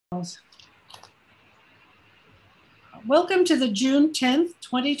Welcome to the June 10th,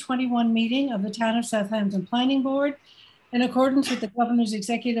 2021 meeting of the Town of Southampton Planning Board. In accordance with the Governor's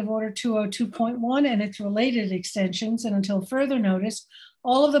Executive Order 202.1 and its related extensions, and until further notice,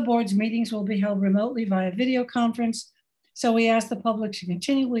 all of the board's meetings will be held remotely via video conference. So we ask the public to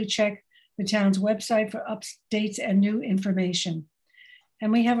continually check the town's website for updates and new information.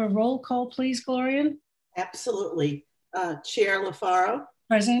 And we have a roll call, please, Gloria. Absolutely. Chair LaFaro.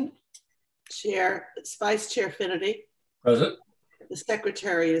 Present. Vice Chair Finnerty. Present. The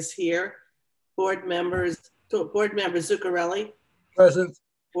secretary is here. Board member Zuccarelli. Present.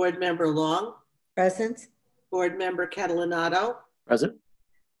 Board member Long. Present. Board member Catalinato. Present.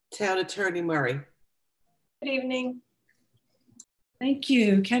 Town attorney Murray. Good evening. Thank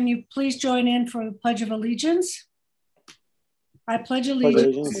you. Can you please join in for the Pledge of Allegiance? I pledge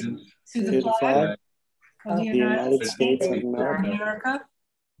allegiance to the flag of the United States of America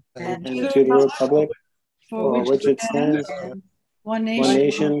and to the republic for which it stands, one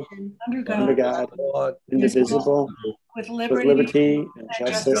nation under God, indivisible, with liberty and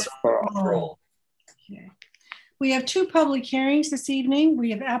justice for all. Okay. We have two public hearings this evening.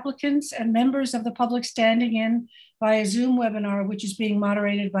 We have applicants and members of the public standing in via Zoom webinar, which is being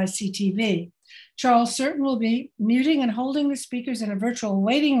moderated by CTV. Charles Certain will be muting and holding the speakers in a virtual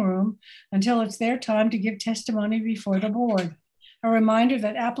waiting room until it's their time to give testimony before the board. A reminder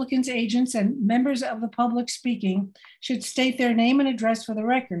that applicants, agents, and members of the public speaking should state their name and address for the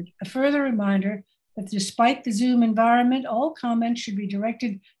record. A further reminder that despite the Zoom environment, all comments should be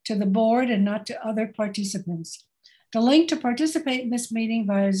directed to the board and not to other participants. The link to participate in this meeting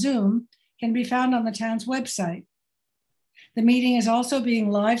via Zoom can be found on the town's website. The meeting is also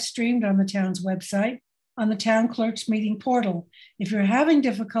being live streamed on the town's website on the town clerk's meeting portal. If you're having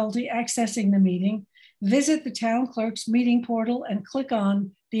difficulty accessing the meeting, visit the town clerk's meeting portal and click on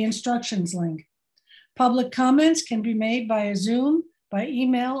the instructions link. Public comments can be made via Zoom, by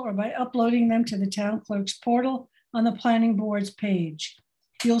email, or by uploading them to the town clerk's portal on the planning board's page.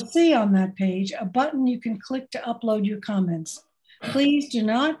 You'll see on that page a button you can click to upload your comments. Please do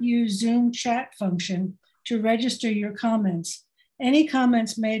not use Zoom chat function to register your comments. Any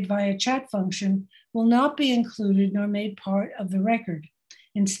comments made via chat function will not be included nor made part of the record.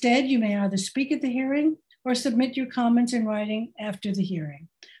 Instead, you may either speak at the hearing or submit your comments in writing after the hearing.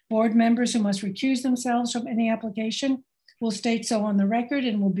 Board members who must recuse themselves from any application will state so on the record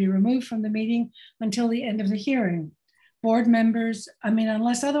and will be removed from the meeting until the end of the hearing. Board members,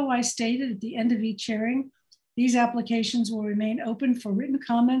 unless otherwise stated at the end of each hearing, these applications will remain open for written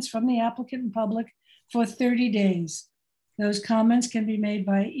comments from the applicant and public for 30 days. Those comments can be made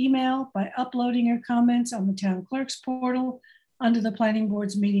by email by uploading your comments on the town clerk's portal under the planning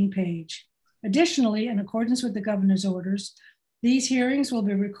board's meeting page. Additionally, in accordance with the governor's orders, these hearings will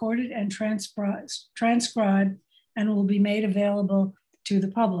be recorded and transcribed and will be made available to the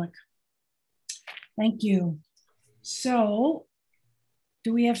public. Thank you. So,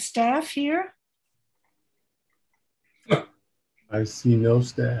 do we have staff here? I see no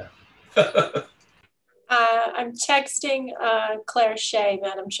staff. I'm texting Claire Shea,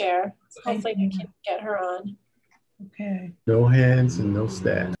 Madam Chair. Hopefully we can get her on. Okay. No hands and no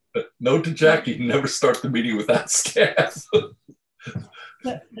staff. Note to Jackie, never start the meeting without staff.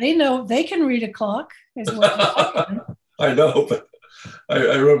 They know they can read a clock as well. I know, but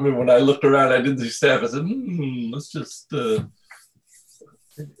I remember when I looked around, I didn't see staff. I said, let's just.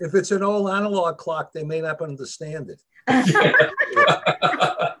 If it's an old analog clock, they may not understand it.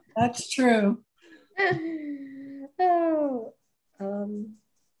 That's true. Oh,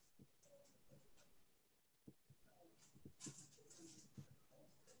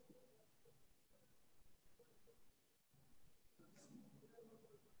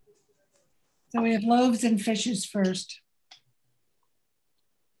 So we have loaves and fishes first.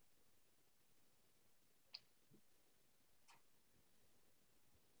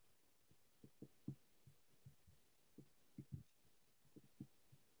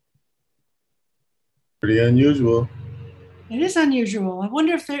 Pretty unusual. It is unusual. I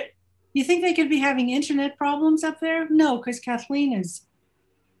wonder if you think they could be having internet problems up there? No, because Kathleen is.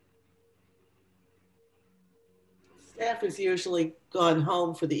 Staff is usually gone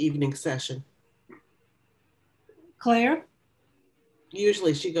home for the evening session. Claire?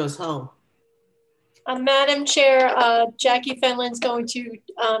 Usually she goes home. Madam Chair, Jackie Fenlin's going to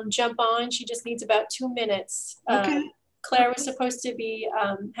jump on. She just needs about 2 minutes. Okay. Claire was supposed to be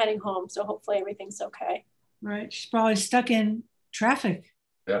heading home, so hopefully everything's okay. Right, she's probably stuck in traffic.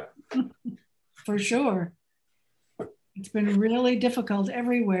 Yeah. For sure. It's been really difficult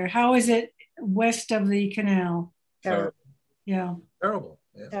everywhere. How is it west of the canal? Terrible. Yeah. Terrible.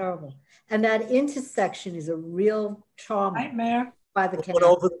 Yeah. Terrible. And that intersection is a real trauma. Nightmare. By the Put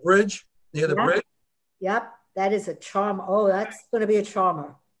canal. over the bridge, near the bridge. Yep, that is a trauma. Oh, that's going to be a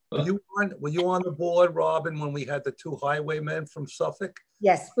trauma. Were you on the board, Robin, when we had the 2 highwaymen from Suffolk?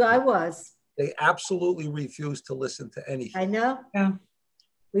 Yes, well, I was. They absolutely refused to listen to anything. I know. Yeah.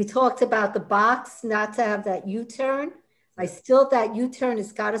 We talked about the box, not to have that U-turn. That U-turn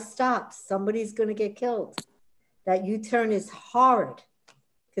has got to stop. Somebody's going to get killed. That U-turn is horrid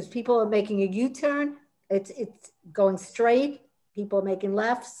because people are making a U-turn. It's going straight. People are making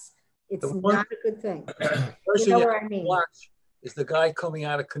lefts. It's not a good thing. You know what I mean? Is the guy coming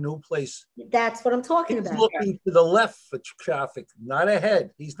out of Canoe Place? That's what I'm talking He's about. looking to the left for traffic, not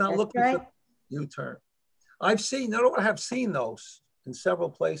ahead. He's not looking for U-turn. I have seen those in several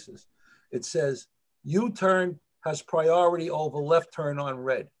places. It says U-turn has priority over left turn on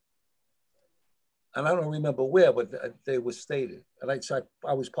red. And I don't remember where, but they were stated. And I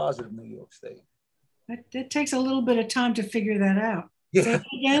was positive New York State. It takes a little bit of time to figure that out. Yeah. Say it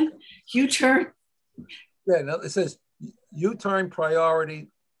again. U-turn. Yeah, no, it says U-turn priority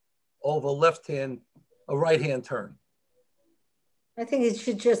over a right-hand turn. I think it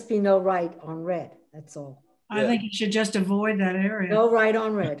should just be no right on red. That's all. I think you should just avoid that area. No right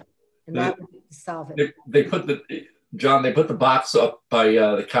on red. And that would solve it. They put the box up by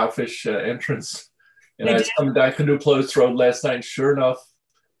the Cowfish entrance. And I was coming down Canoe Place Road last night, and sure enough,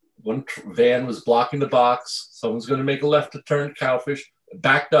 one van was blocking the box. Someone's going to make a left to turn Cowfish,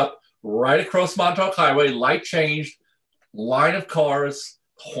 backed up right across Montauk Highway, light changed, line of cars,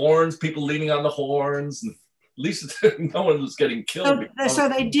 horns, people leaning on the horns. And at least no one was getting killed. So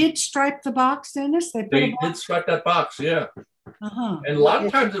they did stripe the box, Dennis? They did stripe that box, yeah. Uh-huh. And a lot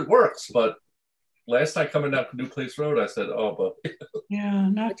of times it works, but last night coming down Canoe Place Road, I said, oh, but. Yeah,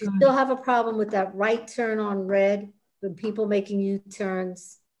 not good. You still have a problem with that right turn on red, with people making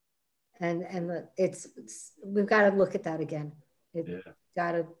U-turns. And we've got to look at that again. I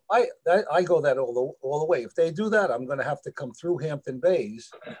go that all the way. If they do that, I'm going to have to come through Hampton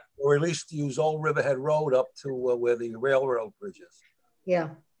Bays, or at least use Old Riverhead Road up to where the railroad bridge is. Yeah.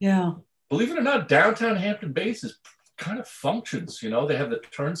 Yeah. Believe it or not, downtown Hampton Bays kind of functions. They have the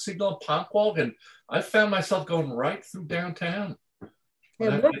turn signal, Ponkwalk, and I found myself going right through downtown.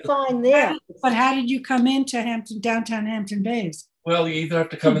 Yeah, we're fine there. But how did you come into downtown Hampton Bays? Well, you either have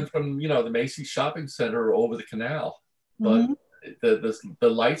to come in from, the Macy's shopping center or over the canal. But the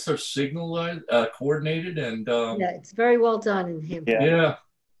lights are signalized, coordinated, and yeah, it's very well done in Hampton. Yeah.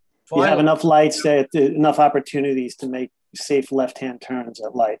 You have enough lights, enough opportunities to make safe left-hand turns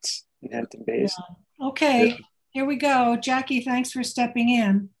at lights in Hampton Bays. Yeah. Okay, here we go. Jackie, thanks for stepping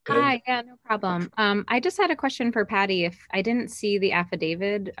in. Hi, yeah, no problem. I just had a question for Patty. If I didn't see the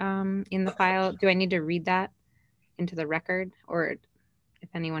affidavit in the file, do I need to read that into the record, or if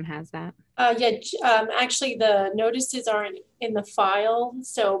anyone has that? Actually the notices aren't in the file.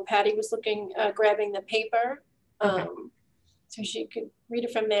 So Patty was grabbing the paper. So she could read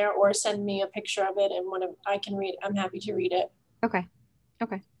it from there or send me a picture of it, and I can read, I'm happy to read it. Okay.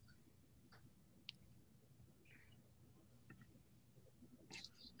 Okay.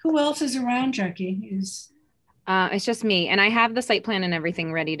 Who else is around, Jackie? It's just me, and I have the site plan and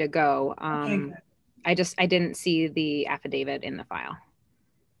everything ready to go. Okay, I didn't see the affidavit in the file.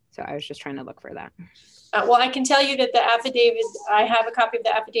 So I was just trying to look for that. Well, I can tell you that the affidavit, I have a copy of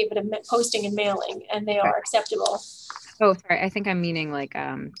the affidavit of posting and mailing, and they are acceptable. Oh, sorry. I think I'm meaning like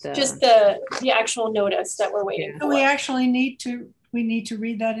just the actual notice that we're waiting for. We actually need to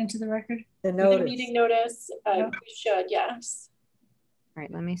read that into the record. The notice. The meeting notice. We should, yes. All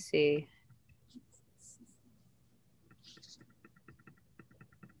right. Let me see.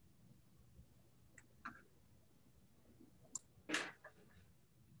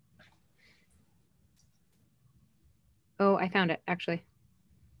 Oh, I found it, actually.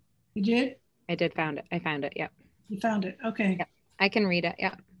 You did? I did found it. I found it, yep. You found it, okay. Yep. I can read it,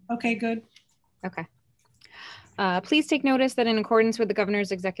 yeah. Okay, good. Okay. Please take notice that in accordance with the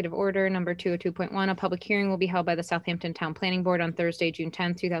Governor's Executive Order number 202.1, a public hearing will be held by the Southampton Town Planning Board on Thursday, June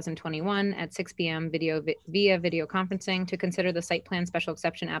 10th, 2021 at 6 p.m. via video conferencing to consider the site plan special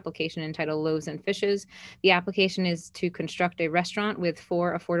exception application entitled Loaves and Fishes. The application is to construct a restaurant with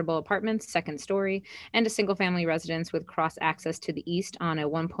 4 affordable apartments, second story, and a single family residence with cross access to the east on a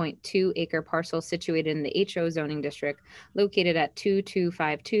 1.2 acre parcel situated in the HO zoning district located at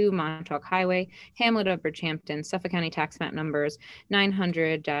 2252 Montauk Highway, Hamlet of Bridgehampton, Suffolk County tax map numbers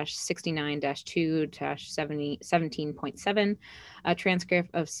 900-69-2-17.7. A transcript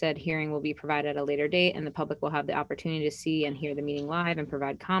of said hearing will be provided at a later date, and the public will have the opportunity to see and hear the meeting live and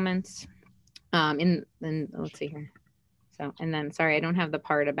provide comments. Let's see here. So, and then, sorry, I don't have the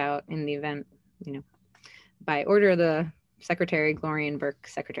part about in the event, you know, by order of the Secretary, Glorian Burke,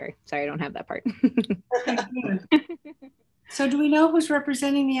 Secretary. Sorry, I don't have that part. So do we know who's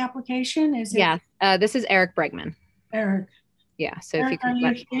representing the application? Is it? Yeah, this is Eric Bregman. Eric. Yeah, so Eric, if you can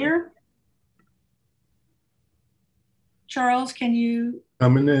are you here? Charles, can you?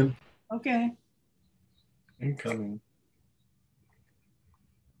 Coming in. Okay. Incoming.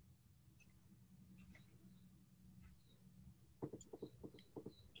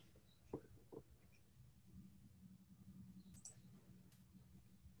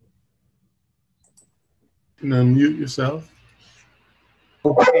 Unmute yourself.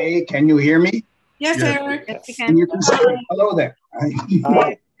 Okay, can you hear me? Yes, Yeah. Eric. Yes, we And can. you can say hello there.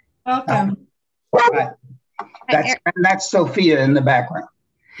 Hi. Welcome. Hi. Hi, That's Sophia in the background.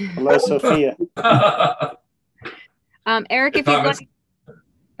 Hello, Sophia. Eric, if you'd like.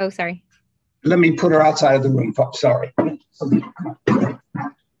 Oh, sorry. Let me put her outside of the room. Sorry.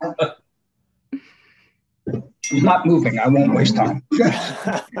 She's not moving. I won't waste time.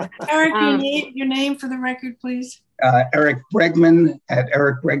 Eric, your name for the record, please. Eric Bregman at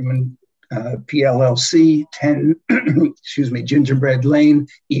Eric Bregman PLLC, 10, excuse me, Gingerbread Lane,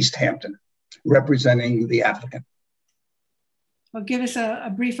 East Hampton, representing the applicant. Well, give us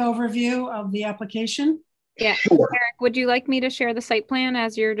a brief overview of the application. Yeah. Sure. Eric, would you like me to share the site plan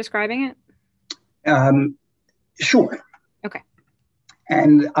as you're describing it? Sure. Okay.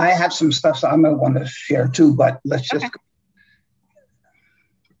 And I have some stuff so I might want to share too, but let's just. Okay.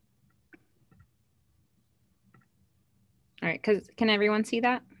 All right, because can everyone see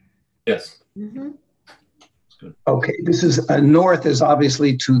that? Yes. Mm-hmm. Okay, this is north is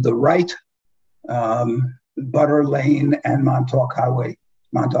obviously to the right, Butter Lane and Montauk Highway.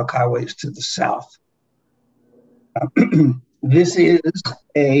 Montauk Highway is to the south. This is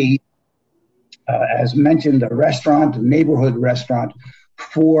as mentioned, a restaurant, a neighborhood restaurant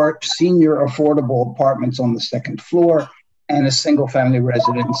for senior affordable apartments on the second floor and a single family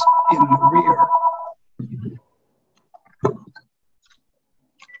residence in the rear.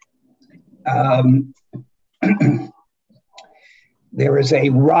 There is a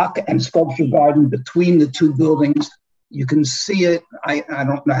rock and sculpture garden between the two buildings. You can see it. I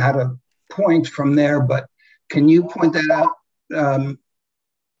don't know how to point from there, but can you point that out?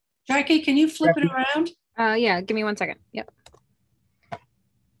 Jackie, can you flip it around? Yeah, give me 1 second. Yep.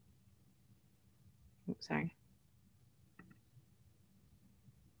 Oops, sorry.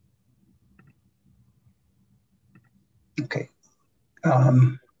 Okay.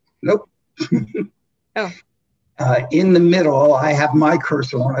 Nope. Oh. In the middle, I have my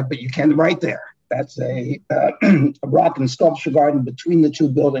cursor on it, but you can right there. That's a rock and sculpture garden between the two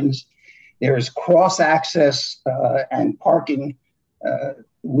buildings. There is cross access and parking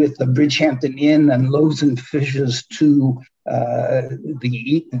with the Bridgehampton Inn and Loaves and Fishes to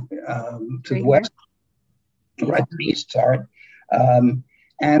the west, right to the east, sorry.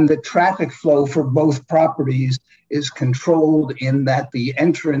 And the traffic flow for both properties is controlled in that the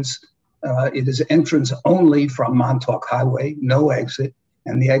entrance, it is entrance only from Montauk Highway, no exit.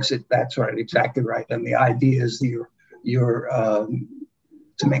 And the exit, that's right, exactly right. And the idea is you're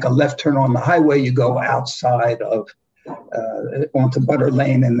to make a left turn on the highway, you go outside of onto Butter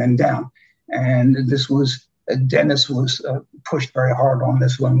Lane and then down. And this was, Dennis was pushed very hard on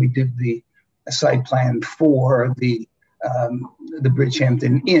this when we did the site plan for the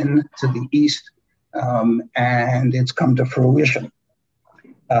Bridgehampton Inn to the east, and it's come to fruition.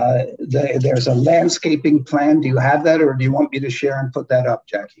 There's a landscaping plan. Do you have that, or do you want me to share and put that up,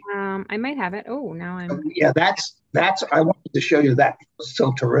 Jackie? I might have it. Oh, now I'm. Yeah, that's. I wanted to show you that. It's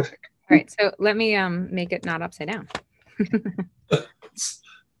so terrific. All right, so let me make it not upside down.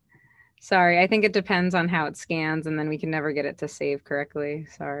 Sorry, I think it depends on how it scans, and then we can never get it to save correctly.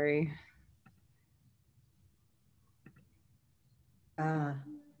 Sorry. There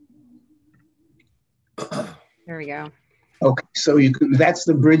we go. Okay, so you can, that's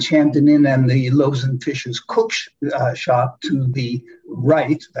the Bridgehampton Inn and the Loaves and Fishes cook shop to the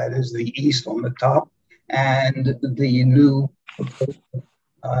right, that is the east on the top, and the new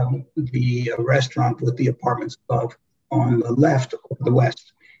the restaurant with the apartments above on the left or the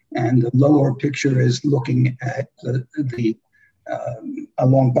west. And the lower picture is looking at the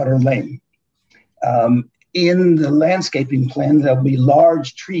along Butter Lane. In the landscaping plan, there'll be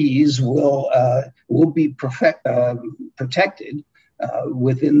large trees will be protected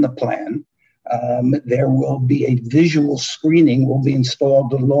within the plan. There will be a visual screening will be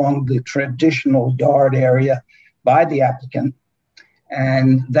installed along the traditional yard area by the applicant.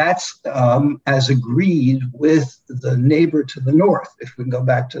 And that's as agreed with the neighbor to the north, if we can go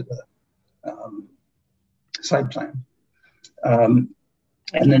back to the site plan. And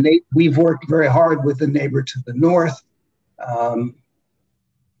we've worked very hard with the neighbor to the north.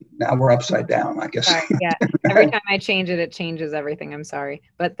 Now we're upside down, I guess. Sorry, yeah. Every time I change it, it changes everything. I'm sorry.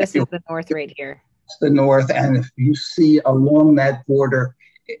 But this is the north right here. It's the north. And if you see along that border,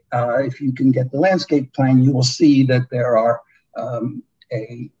 if you can get the landscape plan, you will see that there are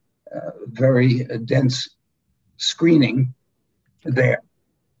a very dense screening there.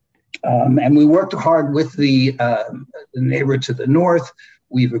 And we worked hard with the neighbor to the north.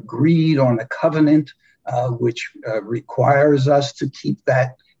 We've agreed on a covenant which requires us to keep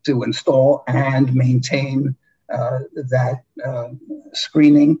that, to install and maintain that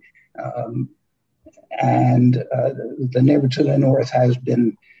screening. And the neighbor to the north has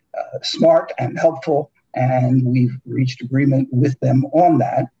been smart and helpful, and we've reached agreement with them on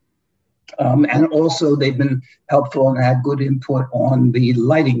that. And also they've been helpful and had good input on the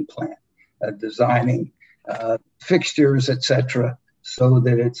lighting plan, designing fixtures, etc., so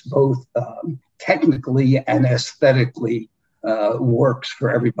that it's both technically and aesthetically works for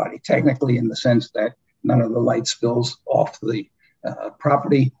everybody. Technically in the sense that none of the light spills off the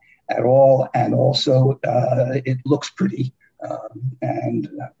property at all, and also it looks pretty and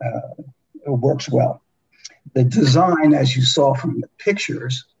it works well. The design, as you saw from the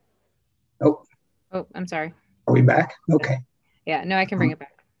pictures, oh, I'm sorry. Are we back? Okay. Yeah, no, I can bring it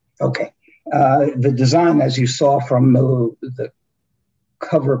back. Okay. The design, as you saw from the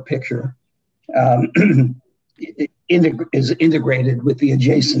cover picture, is integrated with the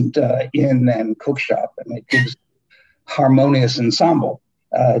adjacent inn and cook shop, and it gives harmonious ensemble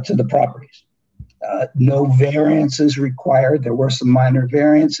to the properties. No variances required. There were some minor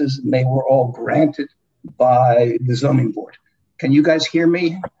variances, and they were all granted by the zoning board. Can you guys hear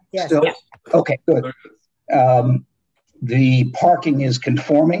me? Yes. Still? Yes. Okay, good. The parking is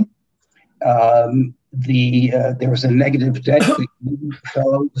conforming. There was a negative deck that you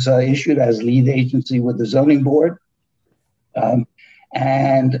fellows issued as lead agency with the zoning board. And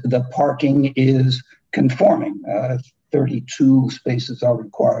the parking is conforming. 32 spaces are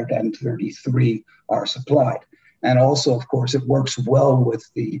required and 33 are supplied. And also, of course, it works well with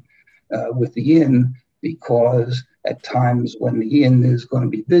the inn, because at times when the inn is going to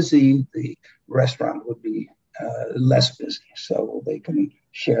be busy, the restaurant would be less busy, so they can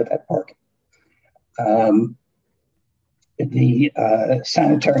share that parking. The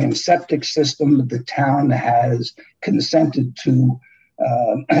sanitary and septic system, the town has consented to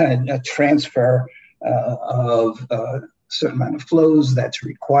a transfer of a certain amount of flows that's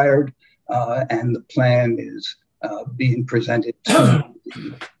required, and the plan is being presented to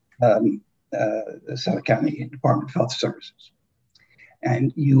the South County Department of Health Services.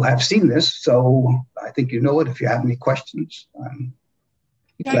 And you have seen this, so I think you know it. If you have any questions.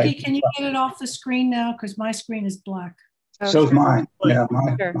 Jackie, can you get it off the screen now? Because my screen is black. Oh, so is mine. Yeah,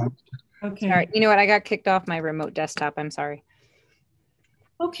 mine. Okay. All right. You know what? I got kicked off my remote desktop. I'm sorry.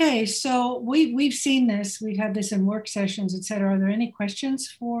 Okay, so we've seen this. We've had this in work sessions, et cetera. Are there any questions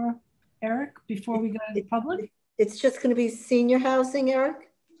for Eric before we go to the public? It's just going to be senior housing,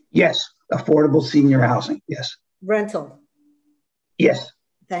 Eric? Yes, affordable senior housing, yes. Rental? Yes.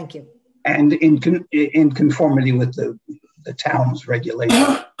 Thank you. And in conformity with the town's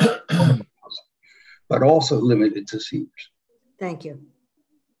regulation, but also limited to seniors. Thank you.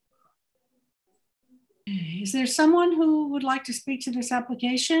 Is there someone who would like to speak to this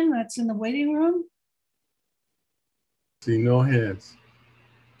application that's in the waiting room? See no hands.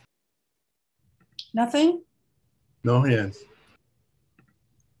 Nothing? No hands.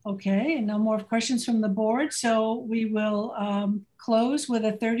 Okay, and no more questions from the board. So we will close with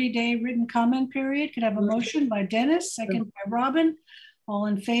a 30-day written comment period. Could I have a motion by Dennis, second by Robin. All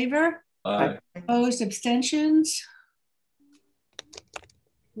in favor? Aye. Opposed, abstentions?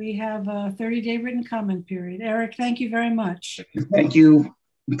 We have a 30-day written comment period. Eric, thank you very much. Thank you.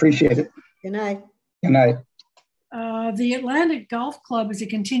 Appreciate it. Good night. Good night. The Atlantic Golf Club is a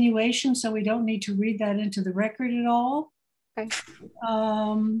continuation, so we don't need to read that into the record at all. Okay.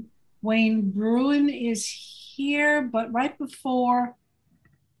 Wayne Bruin is here, but right before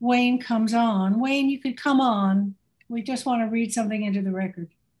Wayne comes on, Wayne, you could come on. We just want to read something into the record.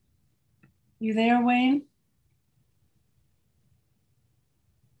 You there, Wayne?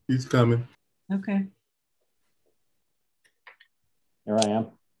 He's coming. Okay. Here I am.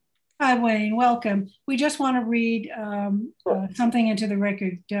 Hi, Wayne. Welcome. We just want to read something into the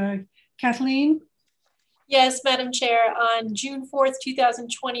record. Kathleen? Yes, Madam Chair. On June 4th,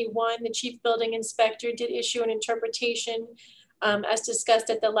 2021, the Chief Building Inspector did issue an interpretation as discussed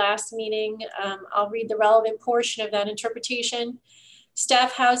at the last meeting. I'll read the relevant portion of that interpretation.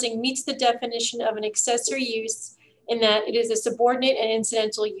 Staff housing meets the definition of an accessory use in that it is a subordinate and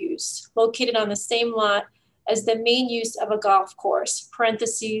incidental use located on the same lot as the main use of a golf course,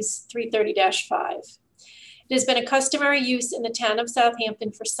 parentheses 330-5. It has been a customary use in the town of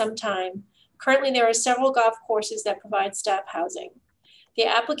Southampton for some time. Currently, there are several golf courses that provide staff housing. The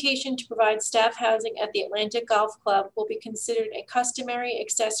application to provide staff housing at the Atlantic Golf Club will be considered a customary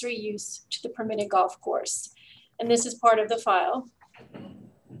accessory use to the permitted golf course. And this is part of the file.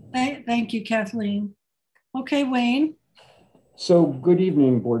 Thank you, Kathleen. Okay, Wayne. So good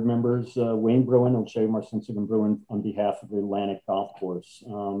evening, board members. Wayne Bruin, O'Shea, Marcinsick and Bruin on behalf of the Atlantic Golf Course.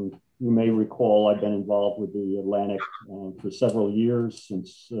 You may recall I've been involved with the Atlantic for several years,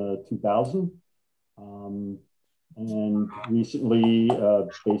 since 2000. And recently,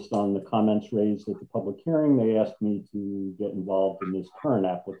 based on the comments raised at the public hearing, they asked me to get involved in this current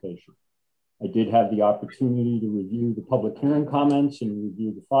application. I did have the opportunity to review the public hearing comments and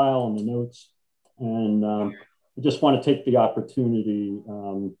review the file and the notes. And I just want to take the opportunity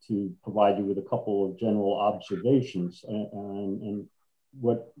to provide you with a couple of general observations. And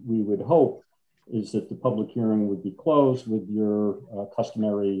what we would hope is that the public hearing would be closed with your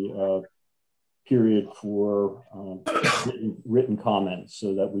customary period for written comments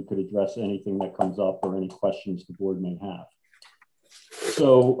so that we could address anything that comes up or any questions the board may have.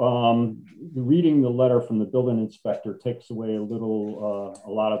 So reading the letter from the building inspector takes away a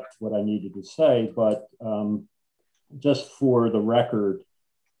lot of what I needed to say, but just for the record,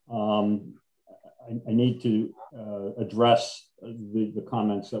 I need to address the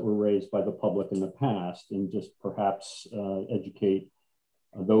comments that were raised by the public in the past and just perhaps educate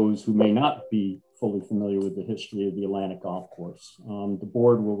those who may not be fully familiar with the history of the Atlantic Golf Course. The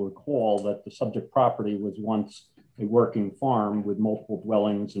board will recall that the subject property was once a working farm with multiple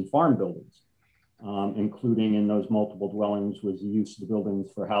dwellings and farm buildings, including in those multiple dwellings was the use of the buildings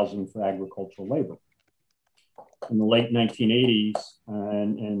for housing for agricultural labor. In the late 1980s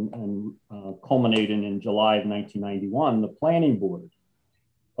and culminating in July of 1991, the planning board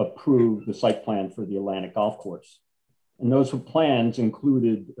approved the site plan for the Atlantic Golf Course. And those plans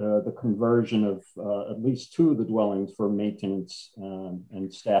included the conversion of at least 2 of the dwellings for maintenance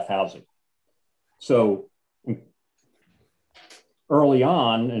and staff housing. So early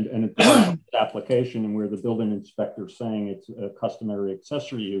on, and the application and where the building inspector is saying it's a customary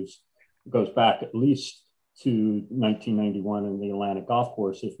accessory use, goes back at least to 1991 in the Atlantic Golf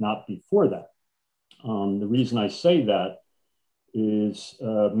Course, if not before that. The reason I say that is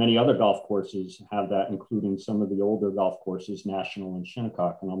many other golf courses have that, including some of the older golf courses, National and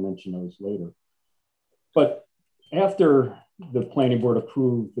Shinnecock, and I'll mention those later. But after the planning board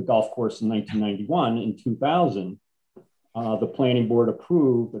approved the golf course in 1991, in 2000, the planning board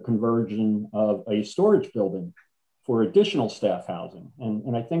approved the conversion of a storage building for additional staff housing.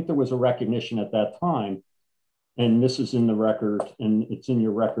 And I think there was a recognition at that time, and this is in the record, and it's in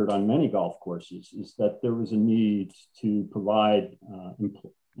your record on many golf courses, is that there was a need to provide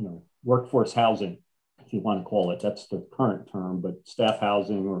workforce housing, if you want to call it. That's the current term, but staff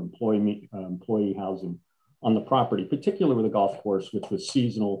housing or employee housing on the property, particularly with a golf course, which was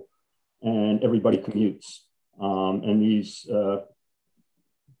seasonal and everybody commutes. And these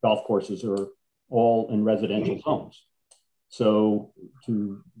golf courses are all in residential zones. So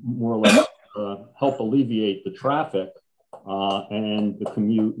to more or less help alleviate the traffic and the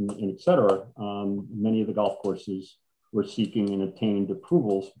commute and et cetera, many of the golf courses were seeking and obtained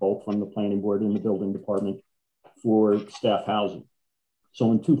approvals, both from the planning board and the building department, for staff housing.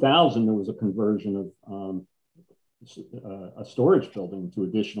 So in 2000, there was a conversion of a storage building to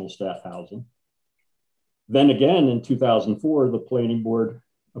additional staff housing. Then again, in 2004, the planning board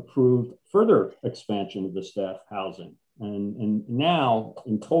approved further expansion of the staff housing. And now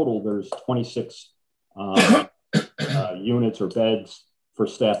in total, there's 26 units or beds for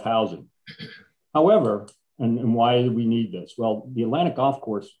staff housing. However, and why do we need this? Well, the Atlantic Golf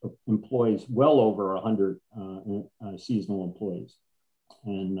Course employs well over 100 seasonal employees.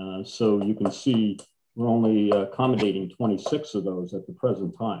 And so you can see we're only accommodating 26 of those at the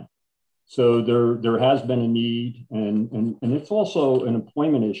present time. So there has been a need, and it's also an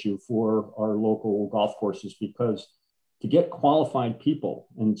employment issue for our local golf courses, because to get qualified people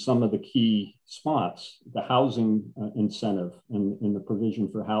in some of the key spots, the housing incentive and the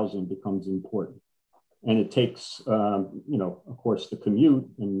provision for housing becomes important. And it takes, of course, the commute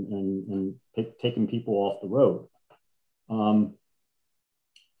and taking people off the road.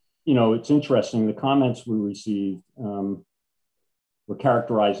 It's interesting, the comments we received were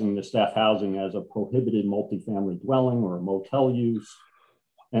characterizing the staff housing as a prohibited multifamily dwelling or a motel use.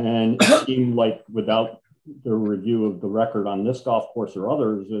 And it seemed like without their review of the record on this golf course or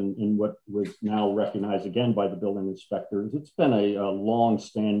others in what was now recognized again by the building inspectors, it's been a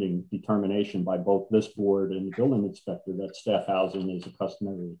long-standing determination by both this board and the building inspector that staff housing is a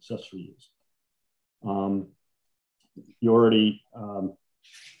customary accessory use. You already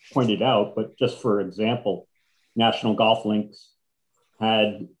pointed out, but just for example, National Golf Links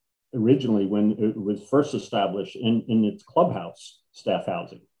had originally, when it was first established, in its clubhouse staff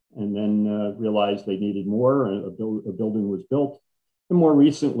housing, and then realized they needed more. A building was built. And more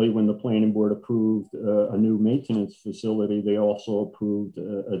recently, when the planning board approved a new maintenance facility, they also approved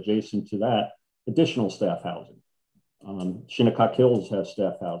adjacent to that additional staff housing. Shinnecock Hills has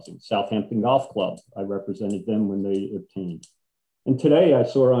staff housing. Southampton Golf Club, I represented them when they obtained. And today I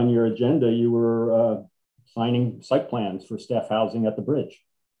saw on your agenda, you were signing site plans for staff housing at the bridge.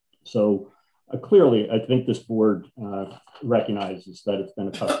 So clearly, I think this board recognizes that it's been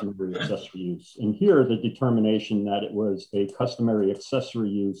a customary accessory use. And here, the determination that it was a customary accessory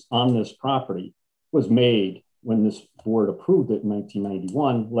use on this property was made when this board approved it in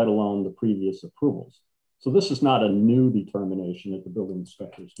 1991, let alone the previous approvals. So this is not a new determination that the building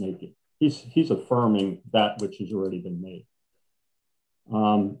inspector is making. He's affirming that which has already been made.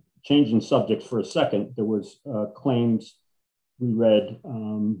 Changing subjects for a second, there was claims we read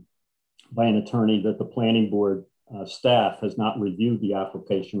by an attorney that the planning board staff has not reviewed the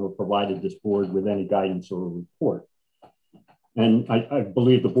application or provided this board with any guidance or a report. And I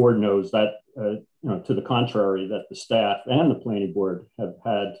believe the board knows that, to the contrary, that the staff and the planning board have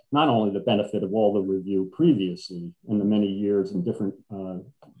had not only the benefit of all the review previously in the many years and different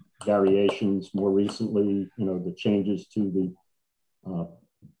variations, more recently, the changes to the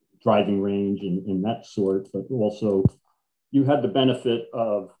driving range and that sort, but also you had the benefit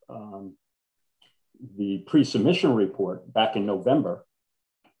of the pre-submission report back in November,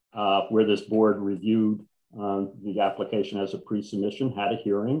 where this board reviewed the application as a pre-submission, had a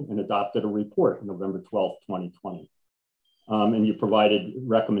hearing, and adopted a report November 12th, 2020. And you provided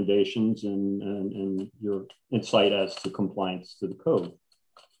recommendations and your insight as to compliance to the code.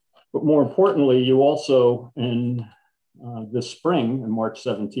 But more importantly, you also, in this spring, on March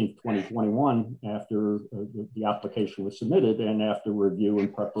 17th, 2021, after the application was submitted and after review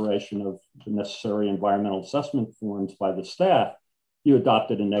and preparation of the necessary environmental assessment forms by the staff, you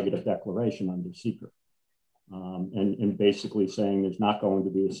adopted a negative declaration under secret. And basically saying there's not going to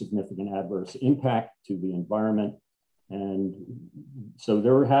be a significant adverse impact to the environment. And so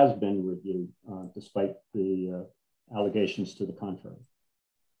there has been review despite the allegations to the contrary.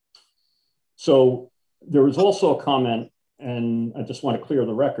 So there was also a comment, and I just want to clear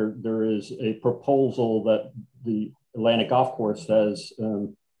the record, there is a proposal that the Atlantic Golf Course has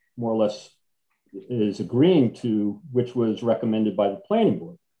more or less is agreeing to, which was recommended by the planning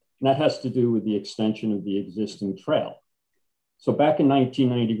board. And that has to do with the extension of the existing trail. So back in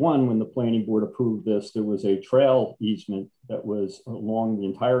 1991, when the planning board approved this, there was a trail easement that was along the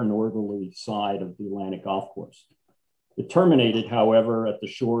entire northerly side of the Atlantic Golf Course. It terminated, however, at the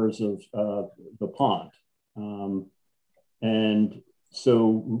shores of the pond. And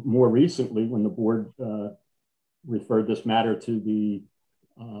so more recently, when the board referred this matter to the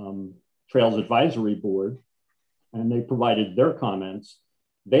Trails Advisory Board, and they provided their comments,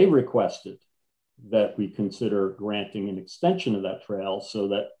 they requested that we consider granting an extension of that trail so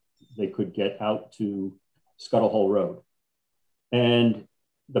that they could get out to Scuttle Hole Road. And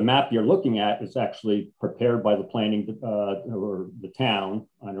the map you're looking at is actually prepared by the planning or the town.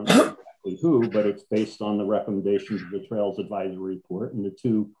 I don't know exactly who, but it's based on the recommendations of the Trails Advisory Report. And the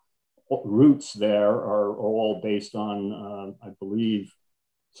two routes there are all based on, I believe,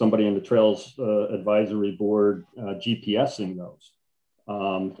 somebody in the Trails Advisory Board GPSing those.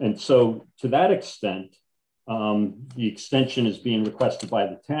 And so to that extent, the extension is being requested by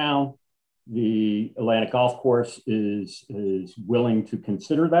the town. The Atlantic Golf Course is willing to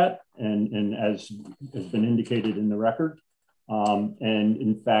consider that, and as has been indicated in the record. And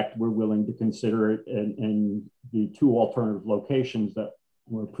in fact, we're willing to consider it in the two alternative locations that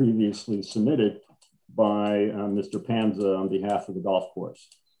were previously submitted by Mr. Panza on behalf of the golf course.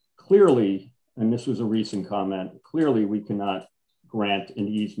 Clearly, and this was a recent comment, clearly we cannot grant an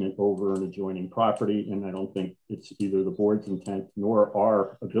easement over an adjoining property, and I don't think it's either the board's intent nor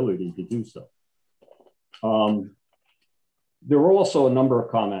our ability to do so. There were also a number of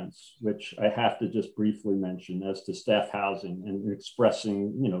comments, which I have to just briefly mention as to staff housing and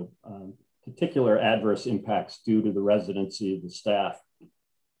expressing, particular adverse impacts due to the residency of the staff.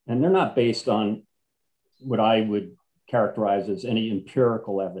 And they're not based on what I would characterize as any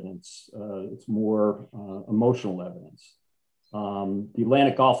empirical evidence. It's more emotional evidence. The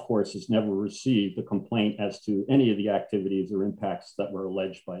Atlantic Golf Course has never received a complaint as to any of the activities or impacts that were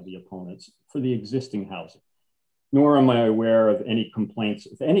alleged by the opponents for the existing housing. Nor am I aware of any complaints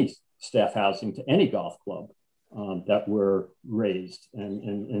of any staff housing to any golf club that were raised,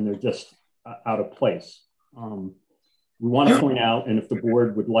 and they're just out of place. We want to point out, and if the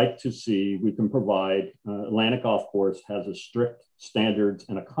board would like to see, we can provide, Atlantic Golf Course has a strict standards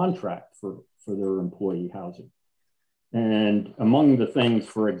and a contract for their employee housing. And among the things,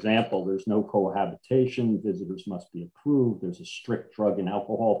 for example, there's no cohabitation, visitors must be approved, there's a strict drug and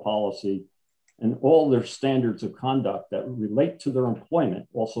alcohol policy, and all their standards of conduct that relate to their employment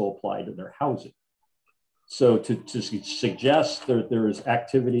also apply to their housing. So to suggest that there's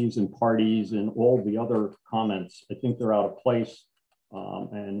activities and parties and all the other comments, I think they're out of place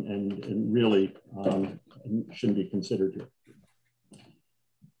and really shouldn't be considered here.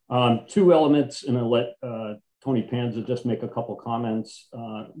 Two elements, and I'll let Tony Panza just make a couple comments.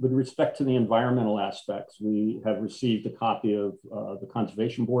 With respect to the environmental aspects, we have received a copy of the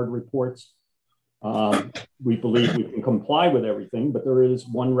Conservation Board reports. We believe we can comply with everything, but there is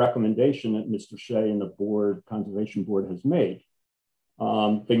one recommendation that Mr. Shea and the Conservation Board has made.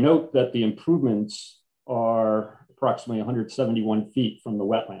 They note that the improvements are approximately 171 feet from the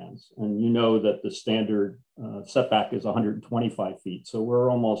wetlands. And you know that the standard setback is 125 feet. So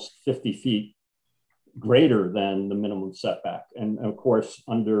we're almost 50 feet greater than the minimum setback. And of course,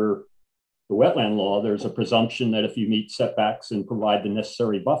 under the wetland law, there's a presumption that if you meet setbacks and provide the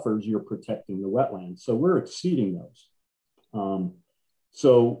necessary buffers, you're protecting the wetlands. So we're exceeding those.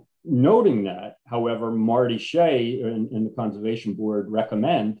 So noting that, however, Marty Shea and the Conservation Board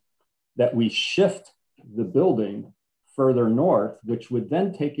recommend that we shift the building further north, which would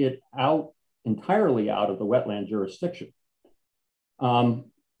then take it out entirely out of the wetland jurisdiction.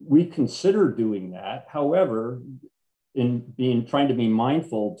 We consider doing that. However, in trying to be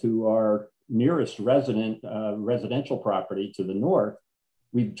mindful to our nearest residential property to the north,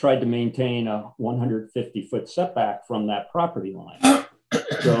 we've tried to maintain a 150-foot setback from that property line.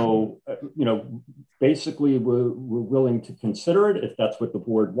 So, you know, basically we're willing to consider it if that's what the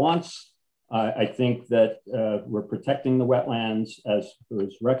board wants. I think that we're protecting the wetlands as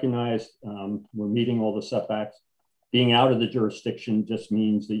was recognized. We're meeting all the setbacks. Being out of the jurisdiction just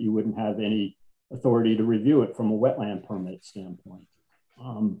means that you wouldn't have any authority to review it from a wetland permit standpoint.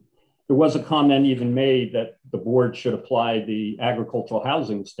 There was a comment even made that the board should apply the agricultural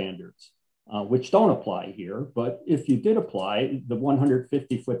housing standards, which don't apply here. But if you did apply, the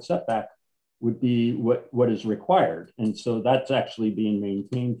 150-foot setback would be what is required. And so that's actually being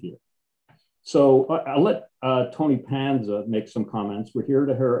maintained here. So I'll let Tony Panza make some comments. We're here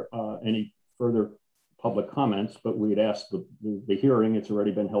to hear any further public comments, but we'd ask the hearing, it's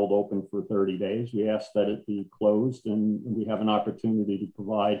already been held open for 30 days. We ask that it be closed and we have an opportunity to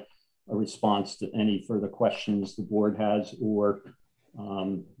provide a response to any further questions the board has or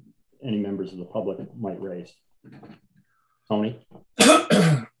any members of the public might raise. Tony?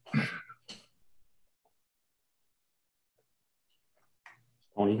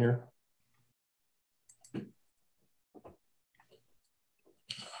 Tony here?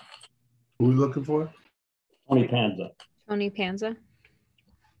 Who are we looking for? Tony Panza. Tony Panza.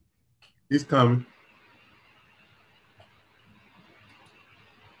 He's coming.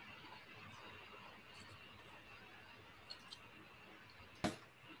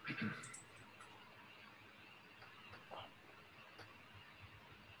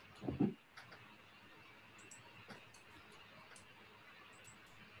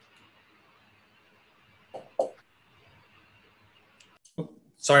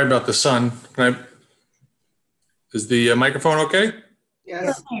 Sorry about the sun. Is the microphone okay?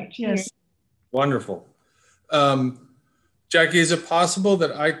 Yes. Yes. Wonderful. Jackie, is it possible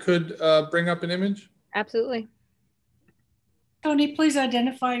that I could bring up an image? Absolutely. Tony, please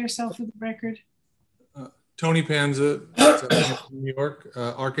identify yourself for the record. Tony Panza, New York,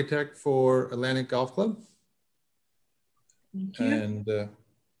 architect for Atlantic Golf Club. Thank you. And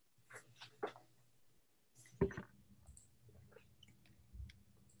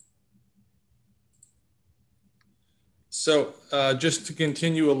so just to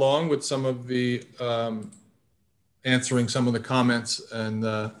continue along with some of the answering some of the comments and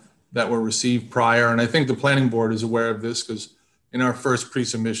that were received prior, and I think the planning board is aware of this because in our first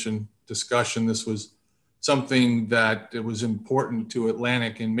pre-submission discussion, this was something that it was important to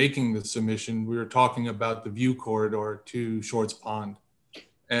Atlantic in making the submission. We were talking about the view corridor to Shorts Pond.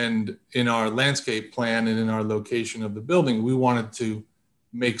 And in our landscape plan and in our location of the building, we wanted to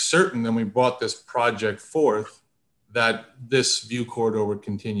make certain that we brought this project forth that this view corridor would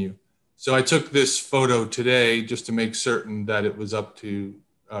continue. So I took this photo today just to make certain that it was up to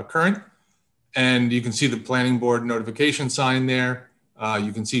current. And you can see the planning board notification sign there.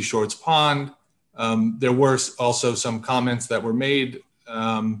 You can see Shorts Pond. There were also some comments that were made.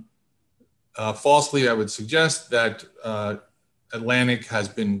 Falsely, I would suggest that Atlantic has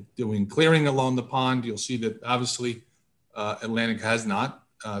been doing clearing along the pond. You'll see that obviously Atlantic has not.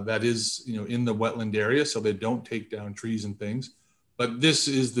 That is, in the wetland area, so they don't take down trees and things. But this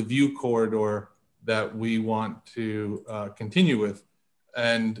is the view corridor that we want to continue with.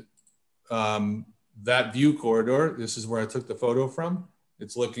 And that view corridor, this is where I took the photo from.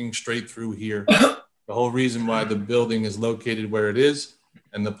 It's looking straight through here. The whole reason why the building is located where it is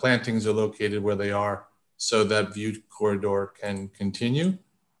and the plantings are located where they are, so that view corridor can continue.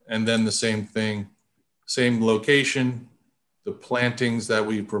 And then the same thing, same location, the plantings that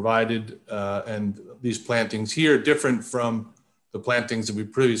we provided, and these plantings here, different from the plantings that we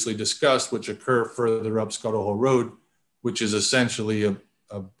previously discussed, which occur further up Scuttle Hole Road, which is essentially a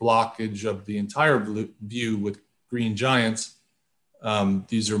blockage of the entire view with green giants.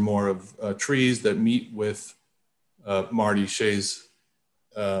 These are more of trees that meet with Marty Shea's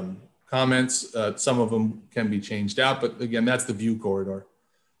comments. Some of them can be changed out, but again, that's the view corridor.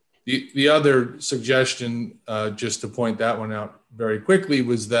 The other suggestion, just to point that one out very quickly,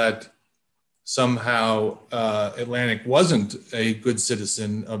 was that somehow Atlantic wasn't a good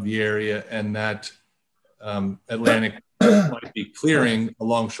citizen of the area, and that Atlantic might be clearing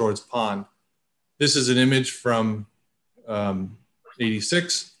along Shorts Pond. This is an image from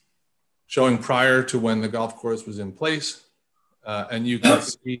 86, showing prior to when the golf course was in place. And you can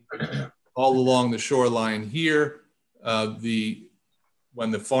see all along the shoreline here, when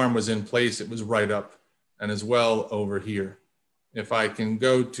the farm was in place, it was right up, and as well over here. If I can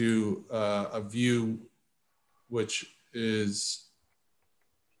go to a view, which is,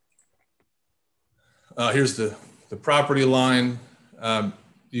 here's the property line.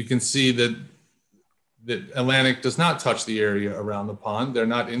 You can see that Atlantic does not touch the area around the pond. They're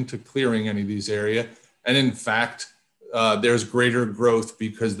not into clearing any of these area. And in fact, there's greater growth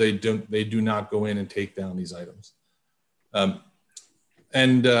because they do not go in and take down these items. Not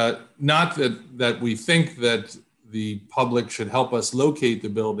that we think that the public should help us locate the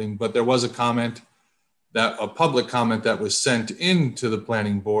building, but there was a public comment that was sent in to the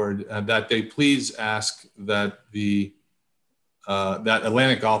planning board that they please ask that that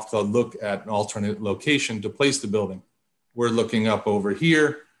Atlantic Golf Club look at an alternate location to place the building. We're looking up over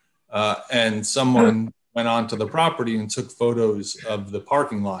here, and someone went onto the property and took photos of the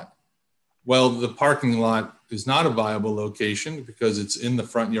parking lot. Well, the parking lot is not a viable location because it's in the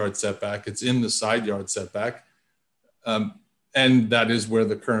front yard setback, it's in the side yard setback, and that is where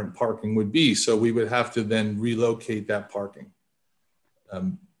the current parking would be. So we would have to then relocate that parking.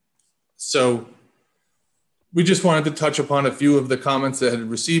 So we just wanted to touch upon a few of the comments that had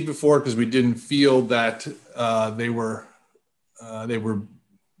received before, because we didn't feel that they were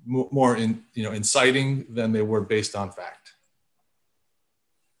more inciting than they were based on fact.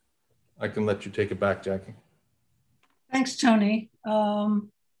 I can let you take it back, Jackie. Thanks, Tony.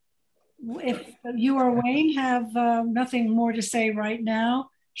 If you or Wayne have nothing more to say right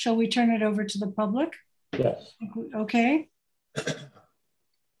now, shall we turn it over to the public? Yes. Okay.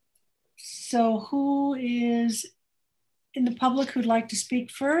 So who is in the public who'd like to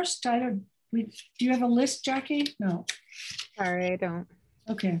speak first? Do you have a list, Jackie? No. Sorry, I don't.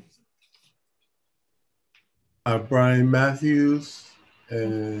 Okay. Brian Matthews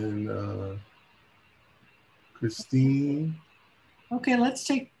and Christine. Okay, let's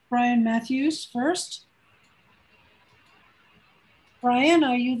take Brian Matthews first. Brian,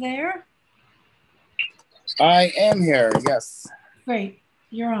 are you there? I am here, yes. Great,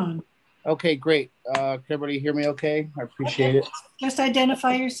 you're on. Okay, great. Can everybody hear me okay? I appreciate it. Just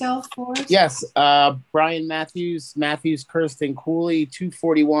identify yourself for us. Yes, Brian Matthews, Kirsten Cooley,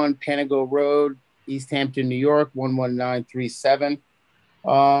 241 Panago Road, East Hampton, New York, 11937.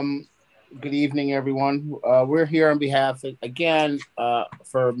 Good evening, everyone. We're here on behalf, again,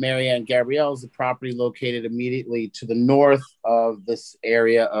 for Marianne Gabrielle's, the property located immediately to the north of this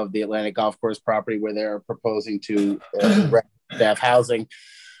area of the Atlantic Golf Course property where they're proposing to rent staff housing.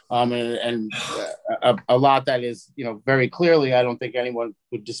 And a lot that is, very clearly, I don't think anyone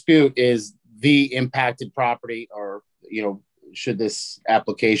would dispute, is the impacted property, or, should this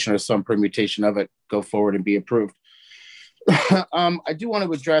application or some permutation of it go forward and be approved. I do want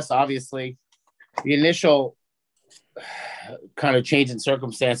to address, obviously, the initial kind of change in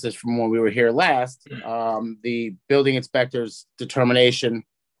circumstances from when we were here last. The building inspector's determination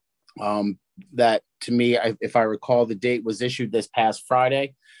that, to me, if I recall, the date was issued this past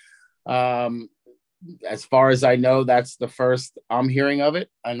Friday. As far as I know, that's the first I'm hearing of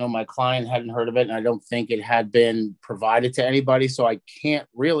it. I know my client hadn't heard of it, and I don't think it had been provided to anybody. So I can't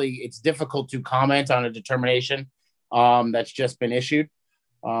really, it's difficult to comment on a determination that's just been issued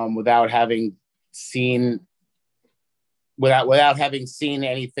without having seen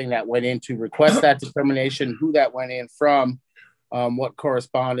anything that went in to request that determination, who that went in from, what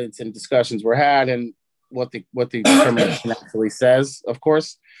correspondence and discussions were had, and what the determination actually says, of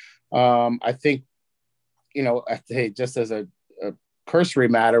course. I think, just as a cursory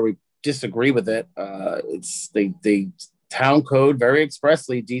matter, we disagree with it. It's the town code very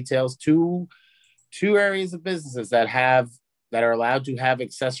expressly details two areas of businesses that are allowed to have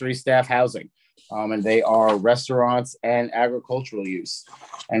accessory staff housing, and they are restaurants and agricultural use.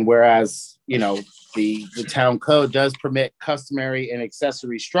 And whereas the town code does permit customary and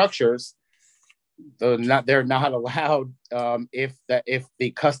accessory structures, they're not allowed if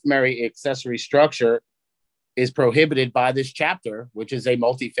the customary accessory structure is prohibited by this chapter, which is a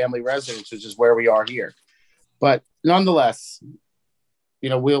multifamily residence, which is where we are here. But nonetheless,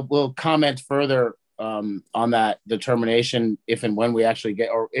 we'll comment further on that determination if and when we actually get,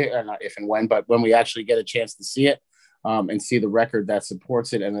 or not if and when, but when we actually get a chance to see it and see the record that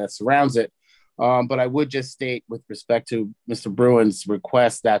supports it and that surrounds it. But I would just state, with respect to Mr. Bruin's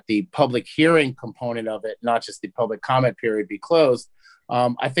request, that the public hearing component of it, not just the public comment period, be closed.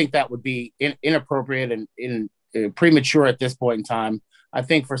 I think that would be inappropriate and premature at this point in time. I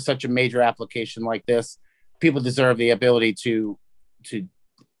think for such a major application like this, people deserve the ability to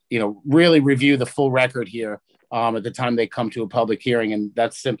really review the full record here at the time they come to a public hearing, and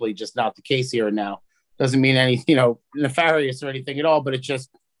that's simply just not the case here and now. Doesn't mean any nefarious or anything at all, but it's just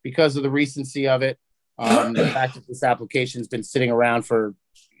because of the recency of it, the fact that this application has been sitting around for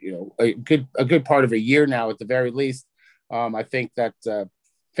a good part of a year now at the very least. I think that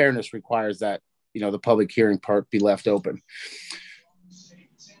fairness requires that the public hearing part be left open.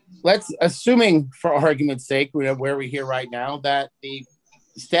 Let's, assuming for argument's sake, where we're here right now, that the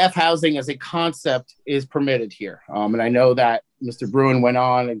staff housing as a concept is permitted here. And I know that Mr. Bruin went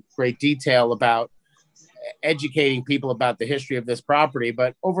on in great detail about educating people about the history of this property,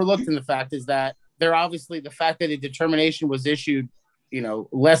 but overlooked in the fact is that the fact that a determination was issued,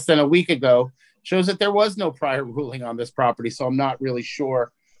 less than a week ago, shows that there was no prior ruling on this property. So I'm not really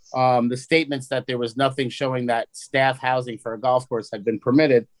sure the statements that there was nothing showing that staff housing for a golf course had been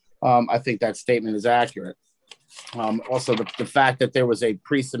permitted. I think that statement is accurate. Also, the fact that there was a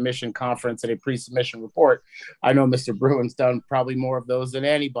pre-submission conference and a pre-submission report, I know Mr. Bruin's done probably more of those than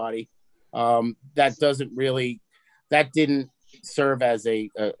anybody. That didn't serve as a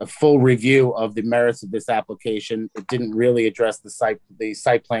full review of the merits of this application. It didn't really address the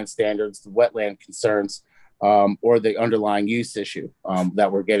site plan standards, the wetland concerns, or the underlying use issue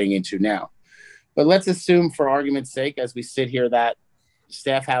that we're getting into now. But let's assume, for argument's sake, as we sit here, that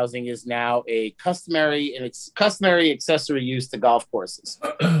staff housing is now a customary accessory use to golf courses.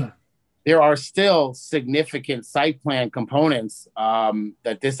 There are still significant site plan components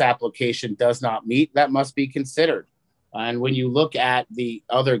that this application does not meet that must be considered. And when you look at the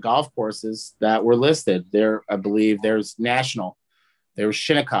other golf courses that were listed, I believe there's National, there's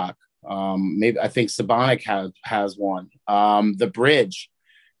Shinnecock, maybe I think Sabonic has one. The Bridge.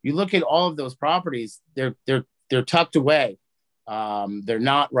 You look at all of those properties, they're tucked away. They're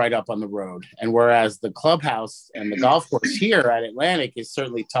not right up on the road. And whereas the clubhouse and the golf course here at Atlantic is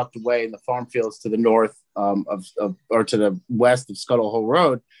certainly tucked away in the farm fields to the north or to the west of Scuttle Hole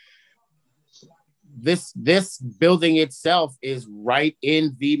Road, this building itself is right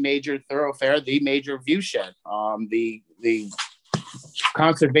in the major thoroughfare, the major viewshed. The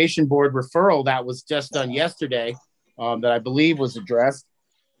Conservation Board referral that was just done yesterday, that I believe was addressed,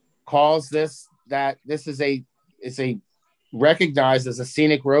 calls this is recognized as a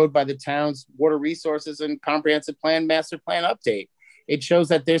scenic road by the town's Water Resources and Comprehensive Plan Master Plan update. It shows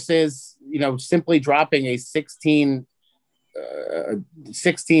that this is, simply dropping a 16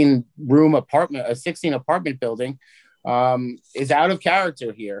 apartment building is out of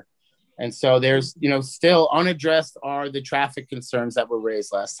character here. And so there's, still unaddressed are the traffic concerns that were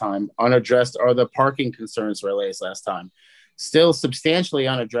raised last time. Unaddressed are the parking concerns were raised last time. Still substantially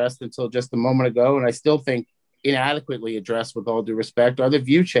unaddressed until just a moment ago. And I still think inadequately addressed, with all due respect, are the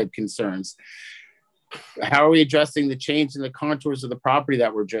viewshed concerns. How are we addressing the change in the contours of the property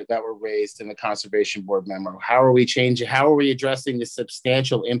that were raised in the Conservation Board memo? How are we addressing the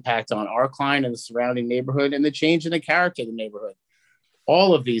substantial impact on our client and the surrounding neighborhood and the change in the character of the neighborhood?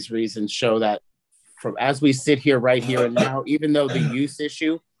 All of these reasons show that, as we sit here right here and now, even though the use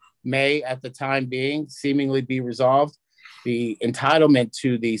issue may at the time being seemingly be resolved, the entitlement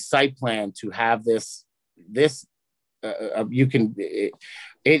to the site plan to have this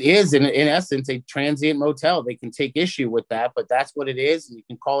it is in essence a transient motel. They can take issue with that, but that's what it is. And you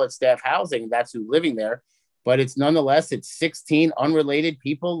can call it staff housing. That's who's living there, but it's nonetheless, it's 16 unrelated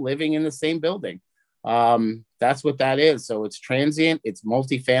people living in the same building. That's what that is. So it's transient, it's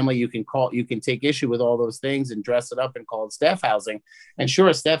multifamily. You can take issue with all those things and dress it up and call it staff housing. And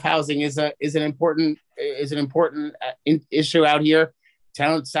sure, staff housing is an important issue out here.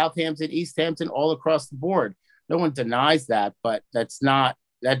 Southampton, East Hampton, all across the board. No one denies that, but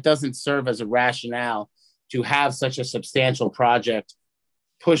that doesn't serve as a rationale to have such a substantial project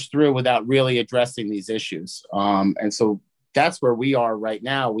pushed through without really addressing these issues. And so that's where we are right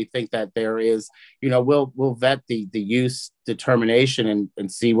now. We think that there is, we'll vet the use determination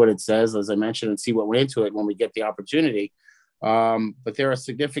and see what it says, as I mentioned, and see what went into it when we get the opportunity. But there are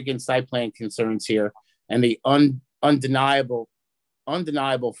significant site plan concerns here, and the undeniable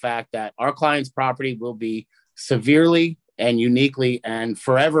fact that our client's property will be severely and uniquely and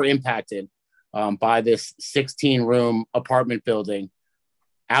forever impacted by this 16-room apartment building,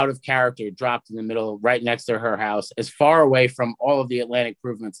 out of character, dropped in the middle, right next to her house, as far away from all of the Atlantic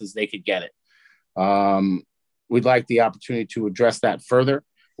improvements as they could get it. We'd like the opportunity to address that further.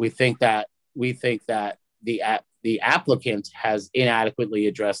 We think that the applicant has inadequately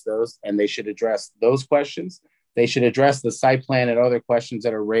addressed those, and they should address those questions. They should address the site plan and other questions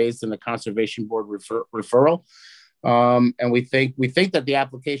that are raised in the Conservation Board referral. And we think that the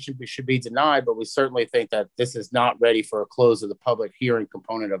application should be denied, but we certainly think that this is not ready for a close of the public hearing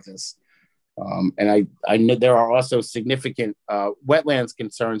component of this. And I know there are also significant wetlands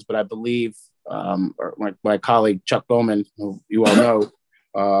concerns, but I believe my colleague Chuck Bowman, who you all know,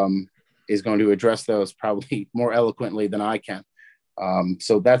 is going to address those probably more eloquently than I can.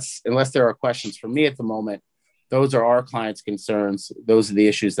 So that's, unless there are questions for me at the moment, those are our clients' concerns. Those are the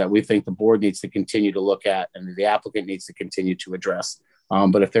issues that we think the board needs to continue to look at and the applicant needs to continue to address.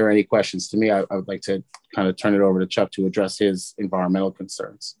 But if there are any questions to me, I would like to kind of turn it over to Chuck to address his environmental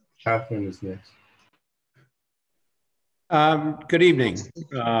concerns. Catherine is next. Good evening,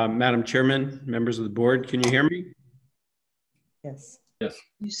 Madam Chairman, members of the board. Can you hear me? Yes. Yes.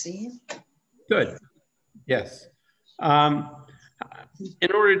 You see him? Good. Yes.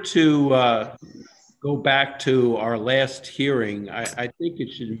 In order to go back to our last hearing, I think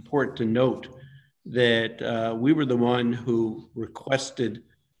it's important to note that we were the one who requested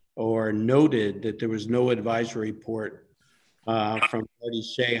or noted that there was no advisory report from Marty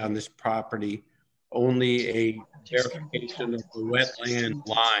Shea on this property, only a verification of the wetland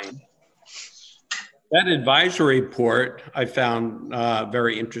line. That advisory report I found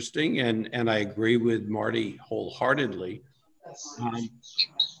very interesting, and I agree with Marty wholeheartedly.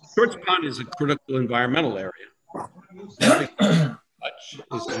 Shorts Pond is a critical environmental area.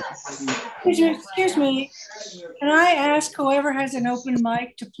 Excuse me, can I ask whoever has an open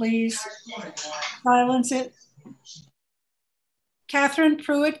mic to please silence it? Catherine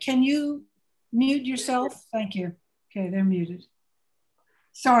Pruitt, can you mute yourself? Thank you. Okay, they're muted.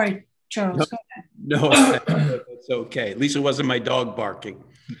 Sorry, Charles, go ahead. No, it's okay. At least it wasn't my dog barking.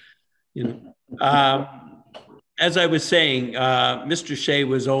 As I was saying, Mr. Shea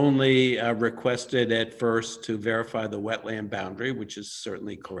was only requested at first to verify the wetland boundary, which is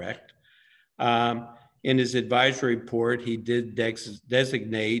certainly correct. In his advisory report, he did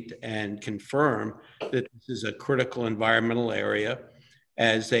designate and confirm that this is a critical environmental area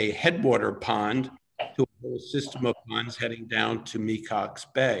as a headwater pond to a whole system of ponds heading down to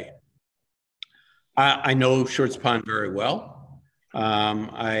Mecox Bay. I know Shorts Pond very well.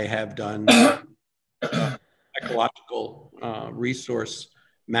 I have done ecological resource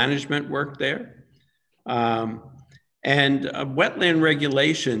management work there. And wetland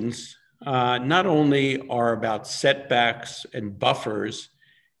regulations not only are about setbacks and buffers,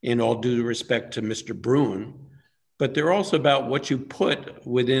 in all due respect to Mr. Bruin, but they're also about what you put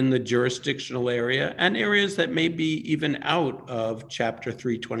within the jurisdictional area and areas that may be even out of Chapter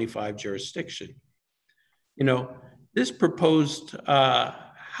 325 jurisdiction. This proposed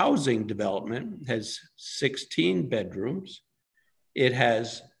housing development has 16 bedrooms. It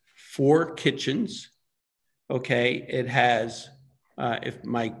has 4 kitchens. Okay, it has, if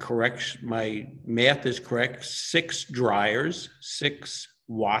my math is correct, 6 dryers, 6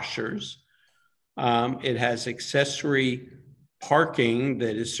 washers. It has accessory parking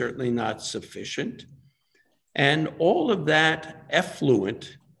that is certainly not sufficient. And all of that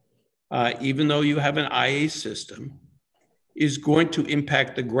effluent, even though you have an IA system, is going to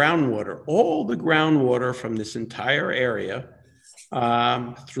impact the groundwater. All the groundwater from this entire area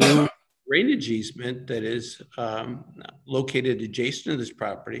through drainage easement that is located adjacent to this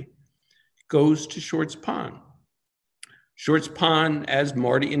property goes to Shorts Pond. Shorts Pond, as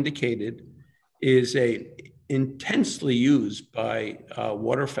Marty indicated, is intensely used by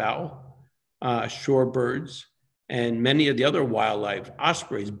waterfowl, shorebirds, and many of the other wildlife,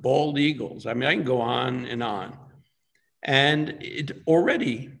 ospreys, bald eagles. I mean, I can go on and on. And it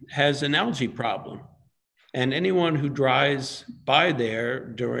already has an algae problem. And anyone who drives by there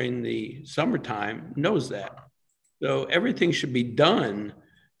during the summertime knows that. So everything should be done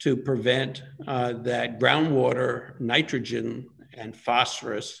to prevent that groundwater nitrogen and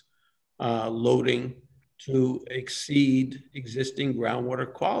phosphorus loading to exceed existing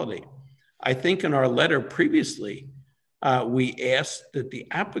groundwater quality. I think in our letter previously, we asked that the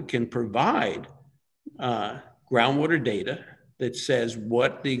applicant provide groundwater data that says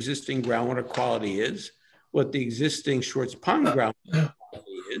what the existing groundwater quality is, what the existing Shorts Pond groundwater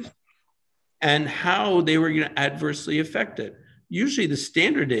quality is, and how they were going to adversely affect it. Usually the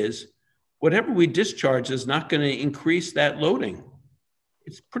standard is whatever we discharge is not going to increase that loading.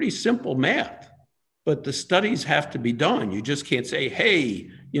 It's pretty simple math, but the studies have to be done. You just can't say, hey,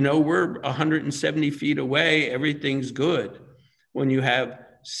 you know, we're 170 feet away, everything's good. When you have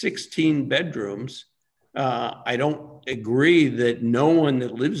 16 bedrooms, I don't agree that no one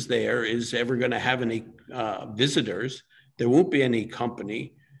that lives there is ever going to have any visitors. There won't be any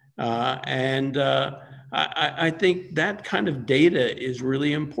company. I think that kind of data is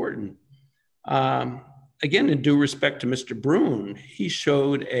really important. Again, in due respect to Mr. Brune, he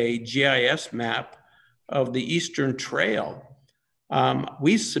showed a GIS map of the Eastern Trail.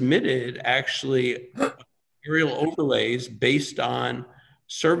 We submitted actually aerial overlays based on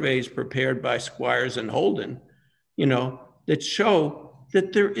surveys prepared by Squires and Holden, you know, that show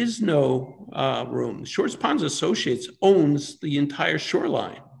that there is no room. Shorts Ponds Associates owns the entire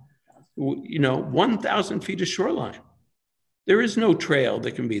shoreline, you know, 1,000 feet of shoreline. There is no trail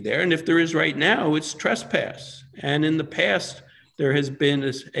that can be there. And if there is right now, it's trespass. And in the past, there has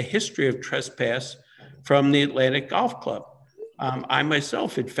been a history of trespass from the Atlantic Golf Club. I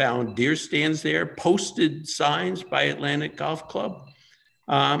myself had found deer stands there, posted signs by Atlantic Golf Club,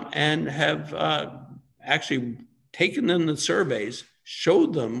 and have actually taken them the surveys,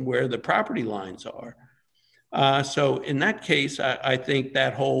 showed them where the property lines are. So in that case, I think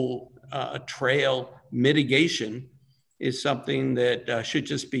that whole trail mitigation is something that should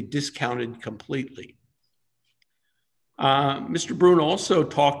just be discounted completely. Mr. Brune also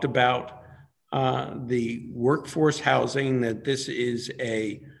talked about the workforce housing, that this is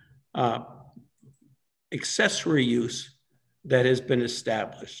a accessory use that has been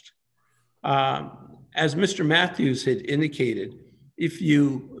established. As Mr. Matthews had indicated, if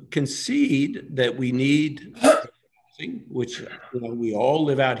you concede that we need housing, which, you know, we all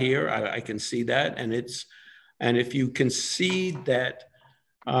live out here, I can see that, and if you concede that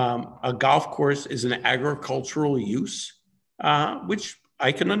a golf course is an agricultural use, which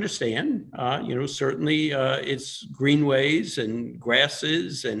I can understand, you know, certainly it's greenways and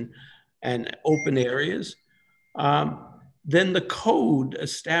grasses and open areas, then the code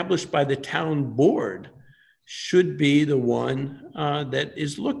established by the town board should be the one that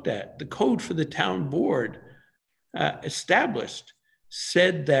is looked at. The code for the town board established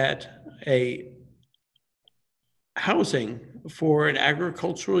said that a housing for an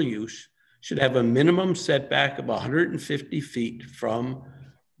agricultural use should have a minimum setback of 150 feet from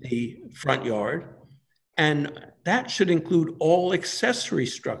the front yard. And that should include all accessory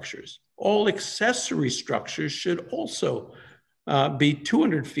structures. All accessory structures should also be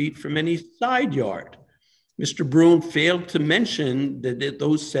 200 feet from any side yard. Mr. Brune failed to mention that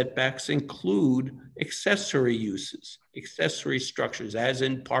those setbacks include accessory uses, accessory structures, as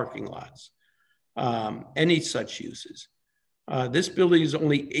in parking lots, any such uses. This building is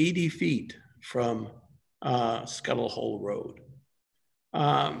only 80 feet from Scuttle Hole Road.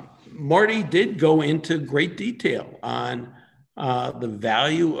 Marty did go into great detail on the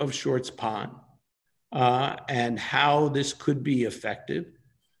value of Shorts Pond and how this could be effective.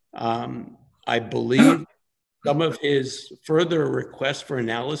 I believe some of his further request for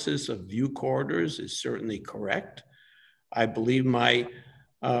analysis of view corridors is certainly correct. I believe my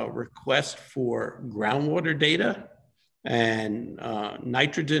request for groundwater data and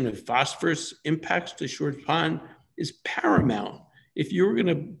nitrogen and phosphorus impacts to Shorts Pond is paramount if you were going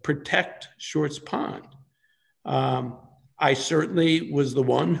to protect Shorts Pond. I certainly was the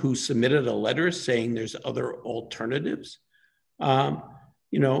one who submitted a letter saying there's other alternatives.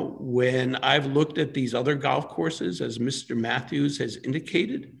 You know, when I've looked at these other golf courses, as Mr. Matthews has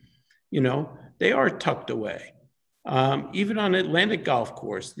indicated, you know, they are tucked away. Even on Atlantic Golf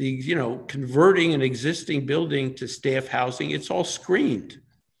Course, converting an existing building to staff housing, it's all screened.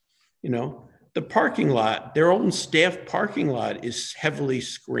 The parking lot, their own staff parking lot is heavily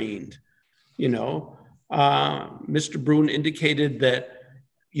screened. Mr. Brune indicated that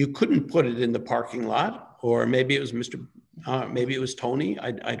you couldn't put it in the parking lot, or maybe it was maybe it was Tony,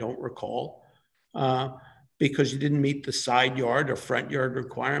 I don't recall, because you didn't meet the side yard or front yard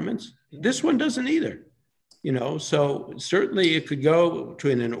requirements. This one doesn't either. So certainly it could go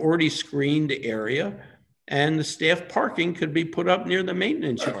to an already screened area, and the staff parking could be put up near the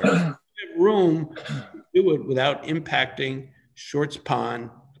maintenance yard. You have room to do it without impacting Shorts Pond,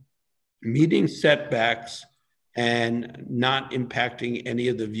 meeting setbacks, and not impacting any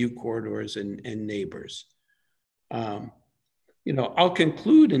of the view corridors and neighbors. I'll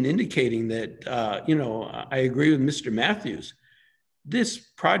conclude in indicating that, I agree with Mr. Matthews. This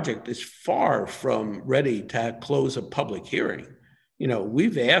project is far from ready to close a public hearing.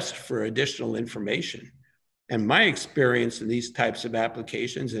 We've asked for additional information. And my experience in these types of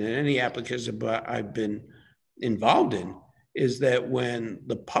applications, and in any application I've been involved in, is that when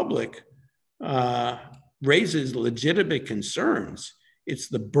the public raises legitimate concerns, it's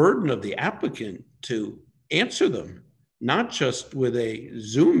the burden of the applicant to answer them, not just with a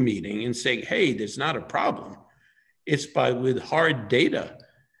Zoom meeting and saying, hey, there's not a problem. It's with hard data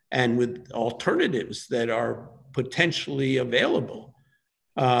and with alternatives that are potentially available.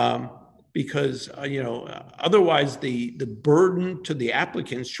 Because, otherwise the burden to the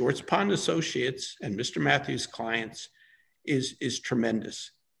applicants, Shorts Pond Associates and Mr. Matthews' clients is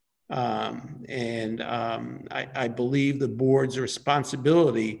tremendous. I believe the board's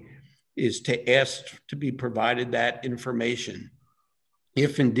responsibility is to ask to be provided that information,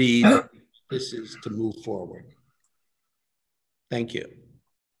 if indeed this is to move forward. Thank you.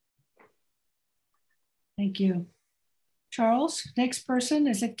 Thank you. Charles, next person,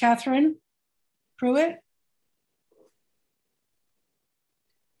 is it Catherine Pruitt?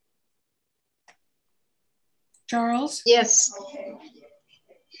 Charles? Yes.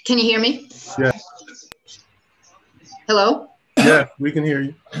 Can you hear me? Yeah. Hello? Yeah, we can hear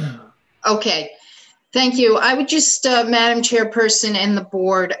you. Okay. Thank you. I would just, Madam Chairperson and the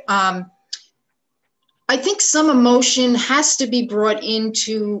board, I think some emotion has to be brought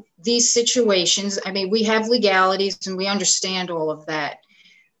into these situations. I mean, we have legalities and we understand all of that,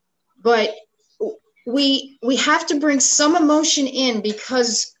 but we have to bring some emotion in,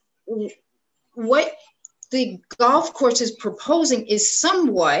 because what the golf course is proposing is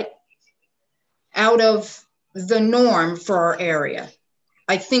somewhat out of the norm for our area.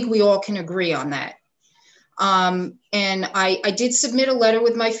 I think we all can agree on that. And I did submit a letter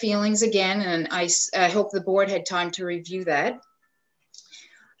with my feelings again, and I hope the board had time to review that.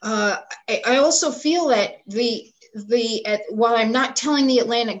 I also feel that while I'm not telling the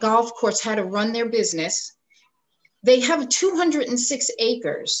Atlantic Golf Course how to run their business, they have 206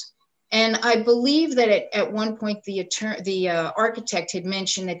 acres. And I believe that at one point the architect had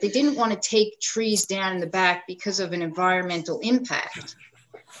mentioned that they didn't want to take trees down in the back because of an environmental impact.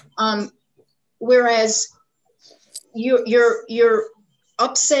 Whereas you're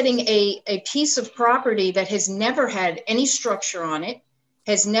upsetting a piece of property that has never had any structure on it,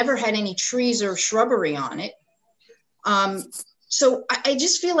 has never had any trees or shrubbery on it. So I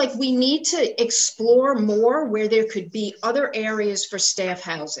just feel like we need to explore more where there could be other areas for staff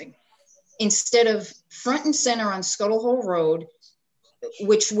housing, instead of front and center on Scuttle Hole Road,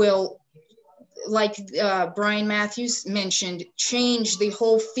 which will, like Brian Matthews mentioned, change the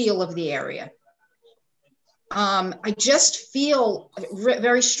whole feel of the area. I just feel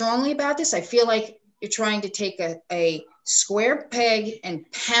very strongly about this. I feel like you're trying to take a square peg and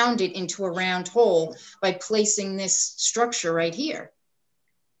pound it into a round hole by placing this structure right here.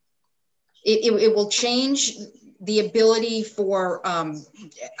 It will change the ability for,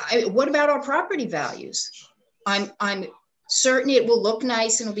 what about our property values? I'm certain it will look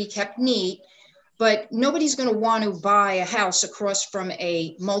nice and it'll be kept neat, but nobody's going to want to buy a house across from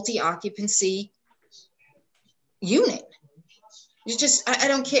a multi-occupancy unit. It's just, I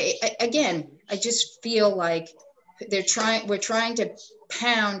don't care. Again, I just feel like we're trying to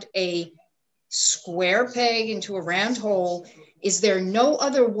pound a square peg into a round hole. Is there no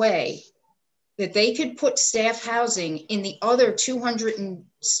other way that they could put staff housing in the other 200 and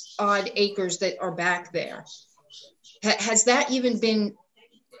odd acres that are back there? Has that even been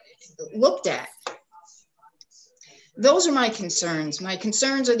looked at? Those are my concerns. My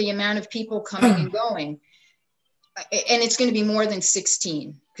concerns are the amount of people coming and going. And it's going to be more than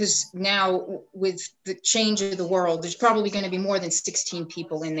 16, because now with the change of the world, there's probably going to be more than 16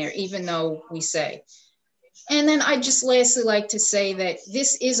 people in there, even though we say. And then I'd just lastly like to say that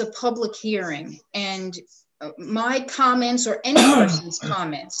this is a public hearing, and my comments or any person's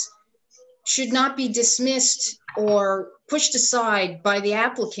comments should not be dismissed or pushed aside by the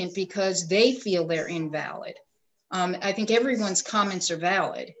applicant because they feel they're invalid. I think everyone's comments are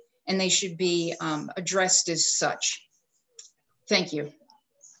valid and they should be addressed as such. Thank you.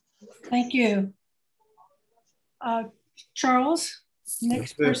 Thank you. Charles,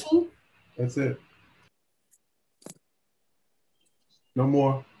 next person. That's it. No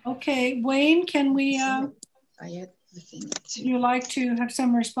more. Okay, Wayne, can we, you like to have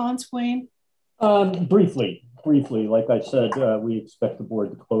some response, Wayne? Briefly, like I said, we expect the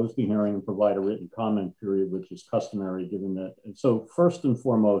board to close the hearing and provide a written comment period, which is customary given that. So first and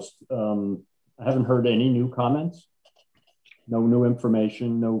foremost, I haven't heard any new comments, no new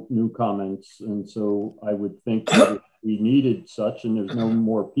information, no new comments. And so I would think that if we needed such, and there's no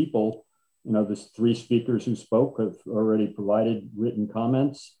more people, you know, there's 3 speakers who spoke have already provided written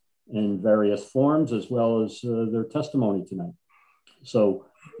comments in various forms, as well as their testimony tonight. So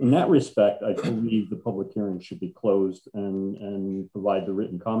in that respect, I believe the public hearing should be closed and provide the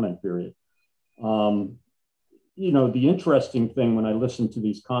written comment period. You know, the interesting thing when I listen to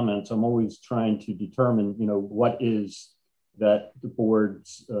these comments, I'm always trying to determine, you know, what is that the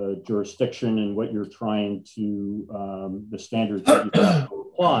board's jurisdiction and what you're trying to, the standards that you have to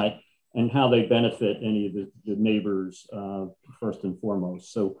apply and how they benefit any of the neighbors first and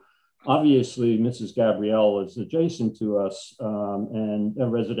foremost. So obviously, Mrs. Gabrielle is adjacent to us and a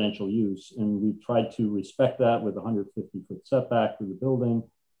residential use, and we've tried to respect that with a 150-foot setback for the building,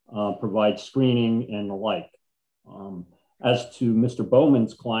 provide screening and the like. As to Mr.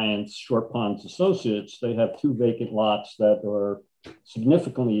 Bowman's clients, Short Ponds Associates, they have 2 vacant lots that are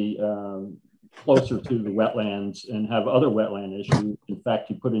significantly closer to the wetlands and have other wetland issues. In fact,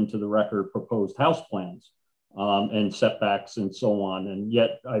 he put into the record proposed house plans and setbacks and so on. And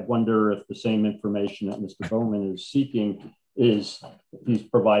yet I wonder if the same information that Mr. Bowman is seeking is, he's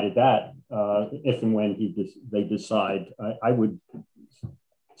provided that if and when they decide. I would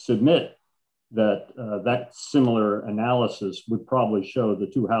submit that that similar analysis would probably show the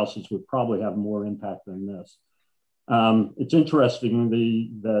 2 houses would probably have more impact than this. It's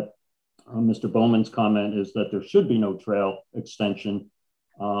interesting that Mr. Bowman's comment is that there should be no trail extension.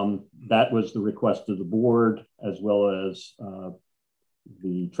 That was the request of the board as well as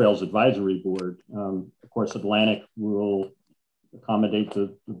the Trails Advisory Board. Of course, Atlantic will accommodate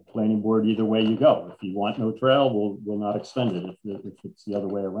the planning board either way you go. If you want no trail, we'll not extend it if it's the other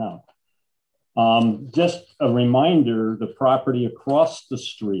way around. Just a reminder, the property across the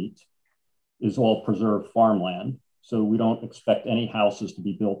street is all preserved farmland. So we don't expect any houses to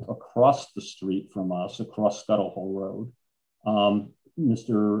be built across the street from us, across Scuttle Hole Road.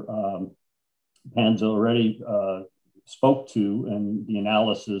 Mr. Panza already spoke to, and the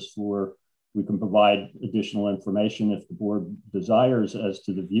analysis for, we can provide additional information if the board desires as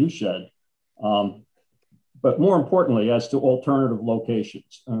to the view shed. But more importantly, as to alternative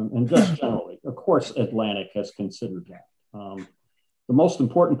locations, and just generally, of course, Atlantic has considered that. The most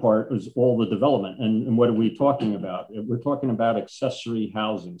important part is all the development. And what are we talking about? We're talking about accessory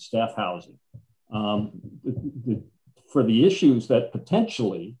housing, staff housing. For the issues that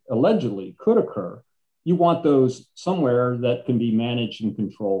potentially, allegedly could occur, you want those somewhere that can be managed and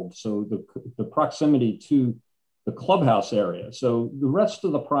controlled. So the proximity to the clubhouse area. So the rest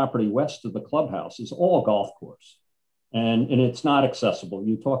of the property west of the clubhouse is all golf course. And it's not accessible.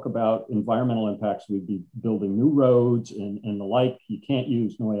 You talk about environmental impacts, we'd be building new roads and the like. You can't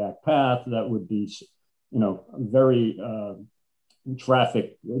use Noyak Path. That would be, you know, very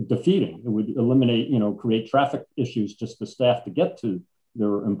traffic defeating. It would eliminate, you know, create traffic issues just the staff to get to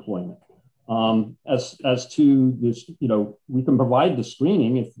their employment. As to this, you know, we can provide the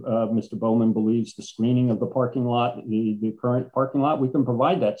screening if Mr. Bowman believes the screening of the parking lot, the current parking lot, we can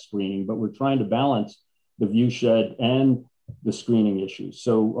provide that screening, but we're trying to balance the view shed and the screening issues.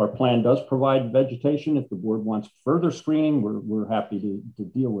 So our plan does provide vegetation. If the board wants further screening, we're happy to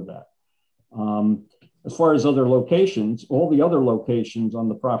deal with that. As far as other locations, all the other locations on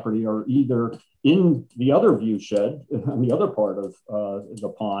the property are either in the other view shed on the other part of the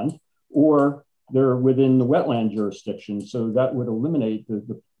pond, or they're within the wetland jurisdiction. So that would eliminate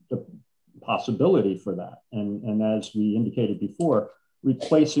the possibility for that. And as we indicated before,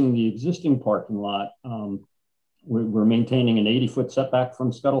 replacing the existing parking lot, we're maintaining an 80-foot setback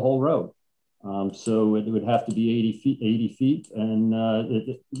from Scuttle Hole Road. So it would have to be 80 feet,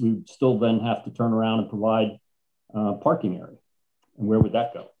 and we'd still then have to turn around and provide parking area. And where would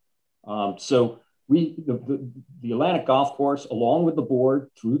that go? So the Atlantic Golf Course, along with the board,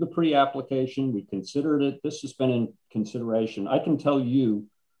 through the pre-application, we considered it. This has been in consideration. I can tell you,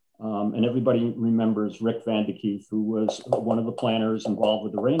 and everybody remembers Rick Van de Keith, who was one of the planners involved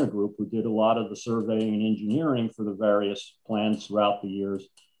with the Rayner Group, who did a lot of the surveying and engineering for the various plans throughout the years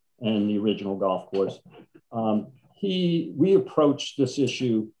and the original golf course. We approached this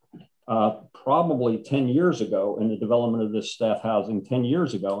issue probably 10 years ago in the development of this staff housing 10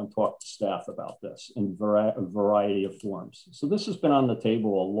 years ago and talked to staff about this in a variety of forms. So this has been on the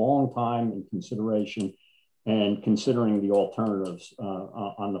table a long time in consideration and considering the alternatives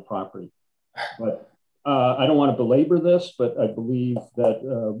on the property. But I don't want to belabor this, but I believe that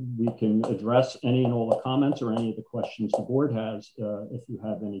we can address any and all the comments or any of the questions the board has if you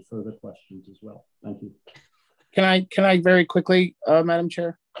have any further questions as well. Thank you. Can I very quickly, Madam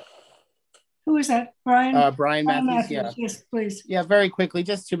Chair? Who is that? Brian? Brian Matthews, yeah. Yes, please. Yeah, very quickly,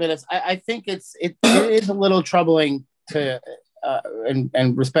 just 2 minutes. I think it is a little troubling to,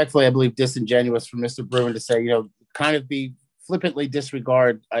 and respectfully, I believe disingenuous for Mr. Bruin to say, kind of be flippantly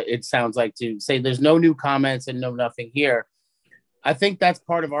disregard, it sounds like, to say there's no new comments and no nothing here. I think that's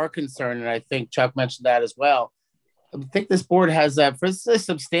part of our concern, and I think Chuck mentioned that as well. I think this board has for a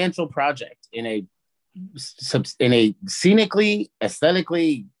substantial project in a scenically,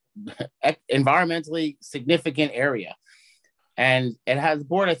 aesthetically, environmentally significant area. And the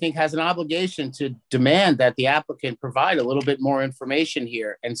board, I think, has an obligation to demand that the applicant provide a little bit more information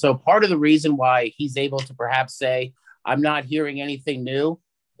here. And so part of the reason why he's able to perhaps say, I'm not hearing anything new,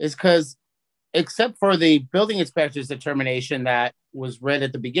 is because except for the building inspector's determination that was read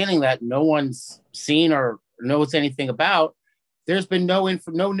at the beginning that no one's seen or knows anything about, there's been no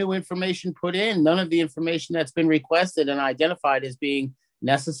new information put in. None of the information that's been requested and identified as being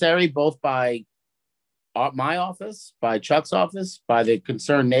necessary, both by my office, by Chuck's office, by the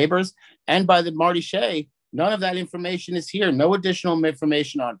concerned neighbors, and by the Marty Shea. None of that information is here. No additional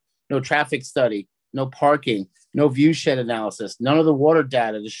information on no traffic study, no parking, no view shed analysis, none of the water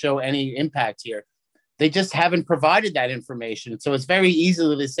data to show any impact here. They just haven't provided that information. So it's very easy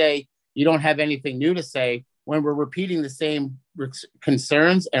to say you don't have anything new to say when we're repeating the same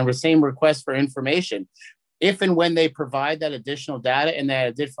concerns and the same requests for information. If and when they provide that additional data and that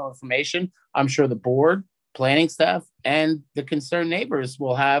additional information, I'm sure the board, planning staff, and the concerned neighbors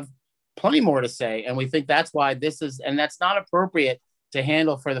will have plenty more to say. And we think that's why that's not appropriate to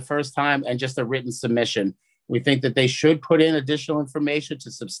handle for the first time and just a written submission. We think that they should put in additional information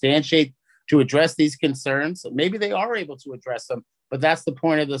to substantiate, to address these concerns. Maybe they are able to address them, but that's the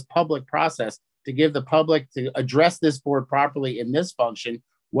point of this public process, to give the public to address this board properly in this function,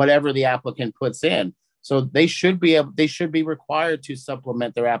 whatever the applicant puts in. So they should be required to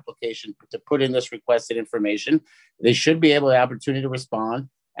supplement their application to put in this requested information. They should be able to have opportunity to respond,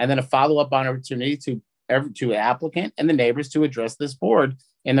 and then a follow-up opportunity to applicant and the neighbors to address this board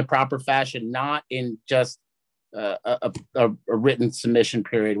in the proper fashion, not in just a written submission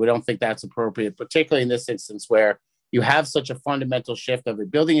period. We don't think that's appropriate, particularly in this instance where you have such a fundamental shift of the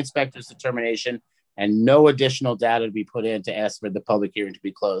building inspector's determination and no additional data to be put in to ask for the public hearing to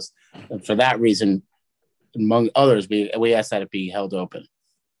be closed. And for that reason, among others, we ask that it be held open.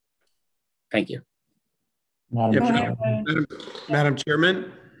 Thank you. Madam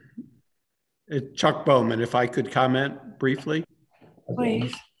Chairman, Chuck Bowman, if I could comment briefly.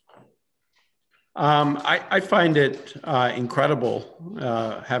 Please. I find it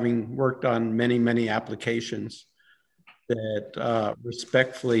incredible, having worked on many, many applications, that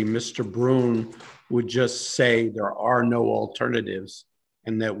respectfully, Mr. Bruin would just say there are no alternatives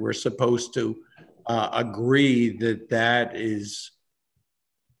and that we're supposed to agree that that is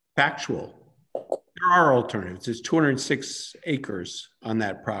factual. There are alternatives. There's 206 acres on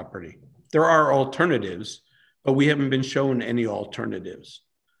that property. There are alternatives, but we haven't been shown any alternatives.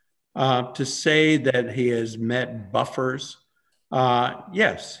 To say that he has met buffers,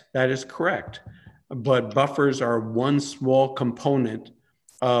 yes, that is correct. But buffers are one small component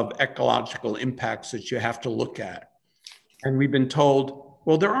of ecological impacts that you have to look at. And we've been told,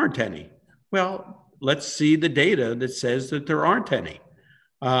 well, there aren't any. Well, let's see the data that says that there aren't any.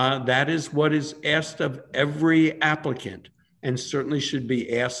 That is what is asked of every applicant, and certainly should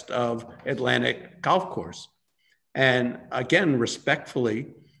be asked of Atlantic Golf Course. And again,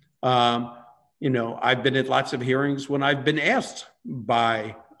 respectfully, I've been at lots of hearings when I've been asked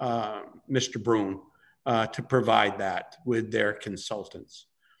by Mr. Bruin to provide that with their consultants.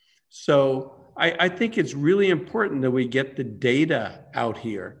 So I think it's really important that we get the data out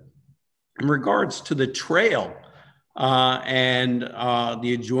here. In regards to the trail and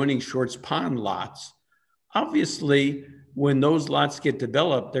the adjoining Shorts Pond lots, obviously when those lots get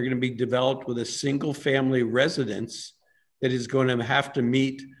developed, they're going to be developed with a single family residence that is going to have to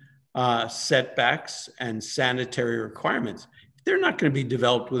meet setbacks and sanitary requirements. They're not going to be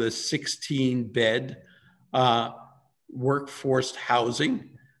developed with a 16-bed workforce housing.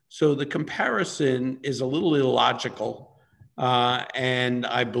 So the comparison is a little illogical and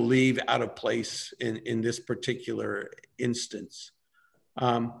I believe out of place in this particular instance.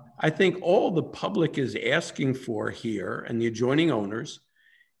 I think all the public is asking for here and the adjoining owners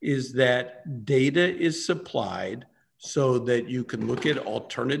is that data is supplied so that you can look at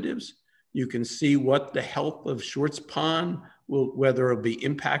alternatives. You can see what the health of Shorts Pond will, whether it'll be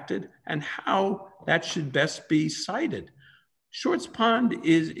impacted and how that should best be cited. Shorts Pond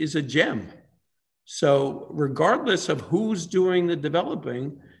is a gem. So regardless of who's doing the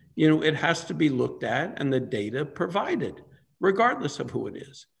developing, you know, it has to be looked at and the data provided, regardless of who it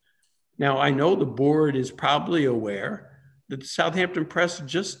is. Now, I know the board is probably aware that the Southampton Press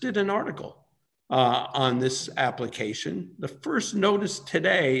just did an article on this application. The first notice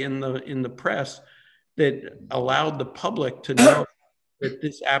today in the press that allowed the public to know that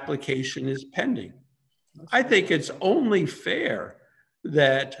this application is pending. I think it's only fair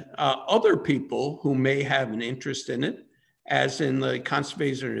that other people who may have an interest in it, as in the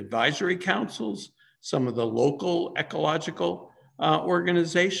Conservation Advisory Councils, some of the local ecological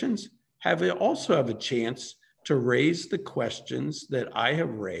organizations, also have a chance to raise the questions that I have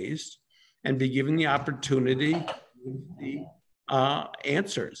raised and be given the opportunity to the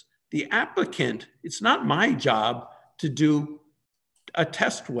answers. The applicant, it's not my job to do a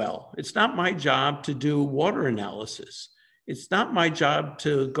test well. It's not my job to do water analysis. It's not my job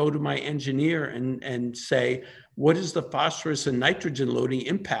to go to my engineer and say, what is the phosphorus and nitrogen loading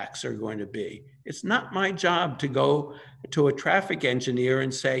impacts are going to be? It's not my job to go to a traffic engineer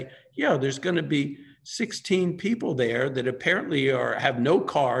and say, yeah, there's going to be 16 people there that apparently have no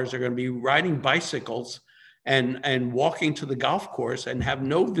cars, are going to be riding bicycles and walking to the golf course and have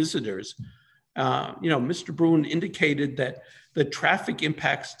no visitors. You know, Mr. Bruin indicated that the traffic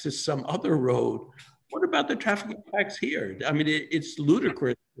impacts to some other road. What about the traffic impacts here? I mean, it's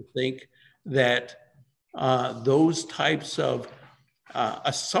ludicrous to think that those types of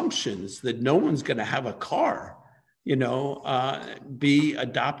assumptions that no one's going to have a car, you know, be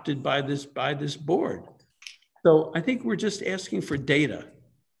adopted by this board. So I think we're just asking for data.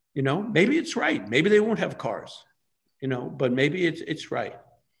 You know, maybe it's right. Maybe they won't have cars, you know, but maybe it's right.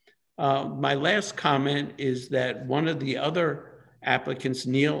 My last comment is that one of the other applicants,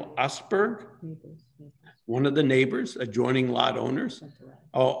 Neil Osberg, one of the neighbors, adjoining lot owners,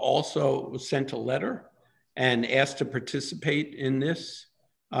 also sent a letter and asked to participate in this.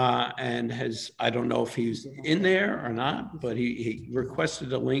 And I don't know if he's in there or not, but he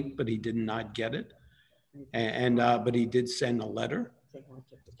requested a link, but he did not get it. But he did send a letter.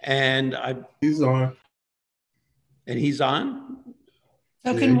 And he's on. And he's on?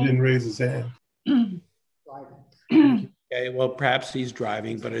 So yeah, he didn't raise his hand. Okay, well, perhaps he's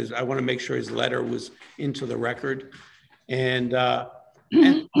driving, but I want to make sure his letter was into the record. And all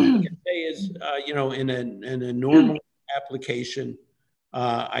I can say is, you know, in a normal application,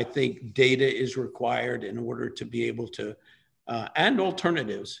 I think data is required in order to be able to, and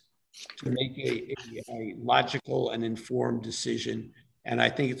alternatives, to make a logical and informed decision. And I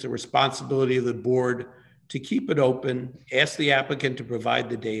think it's a responsibility of the board to keep it open, ask the applicant to provide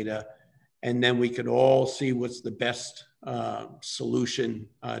the data, and then we can all see what's the best solution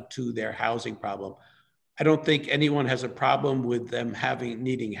to their housing problem. I don't think anyone has a problem with them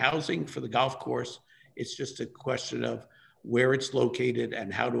needing housing for the golf course. It's just a question of where it's located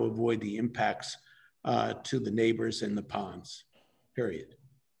and how to avoid the impacts to the neighbors and the ponds, period.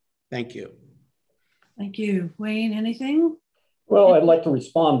 Thank you. Thank you. Wayne, anything? Well, I'd like to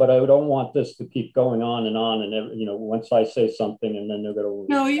respond, but I don't want this to keep going on, and you know, once I say something and then they're going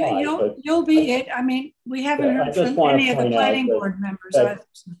to no, you'll be it. I mean, we haven't heard from any of the planning board members.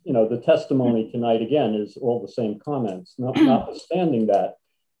 You know, the testimony tonight again is all the same comments. Notwithstanding that,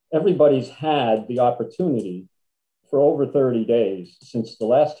 everybody's had the opportunity for over 30 days since the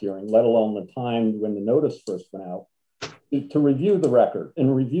last hearing, let alone the time when the notice first went out, to review the record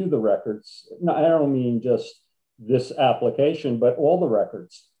and review the records. No, I don't mean just this application, but all the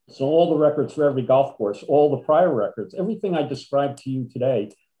records. So all the records for every golf course, all the prior records, everything I described to you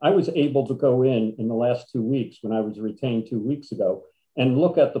today, I was able to go in the last 2 weeks when I was retained 2 weeks ago and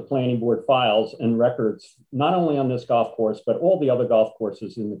look at the planning board files and records, not only on this golf course, but all the other golf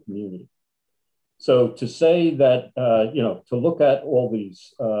courses in the community. So to say that, you know, to look at all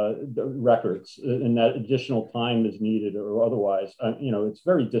these records and that additional time is needed or otherwise, you know, it's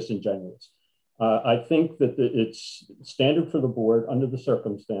very disingenuous. I think that it's standard for the board under the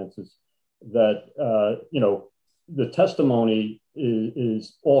circumstances that, the testimony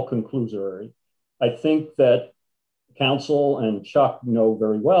is all conclusory. I think that counsel and Chuck know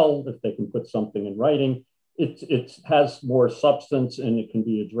very well if they can put something in writing, it has more substance and it can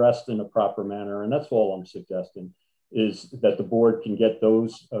be addressed in a proper manner. And that's all I'm suggesting, is that the board can get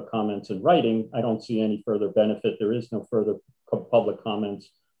those comments in writing. I don't see any further benefit. There is no further public comments,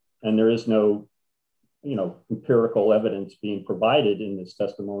 and there is no, empirical evidence being provided in this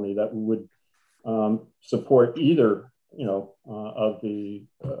testimony that would support either, of the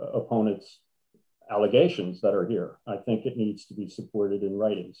opponent's allegations that are here. I think it needs to be supported in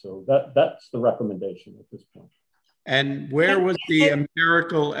writing. So that's the recommendation at this point. And where was the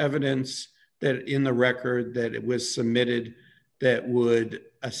empirical evidence that in the record that it was submitted that would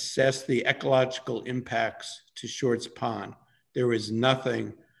assess the ecological impacts to Shorts Pond? There was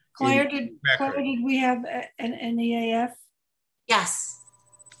nothing. Claire, did we have an EAF? Yes.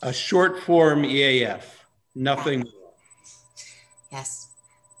 A short form EAF, nothing. Yes.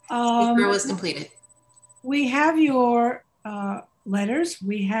 Speaker was completed. We have your letters.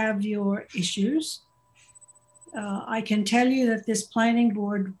 We have your issues. I can tell you that this planning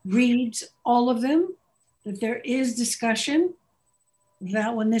board reads all of them, that there is discussion,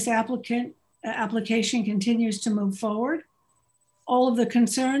 that when this application continues to move forward, all of the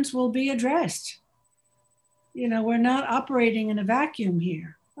concerns will be addressed. We're not operating in a vacuum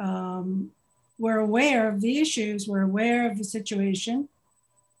here. We're aware of the issues, we're aware of the situation,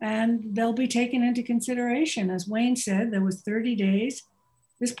 and they'll be taken into consideration. As Wayne said, there was 30 days.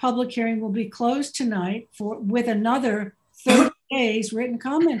 This public hearing will be closed tonight with another 30 days written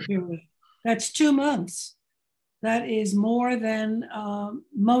comment period. That's 2 months. That is more than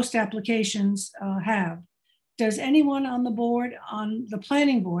most applications have. Does anyone on the board, on the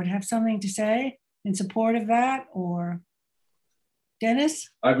planning board, have something to say in support of that, or Dennis?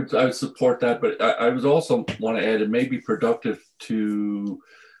 I would support that, but I would also want to add it may be productive to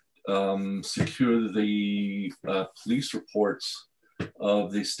secure the police reports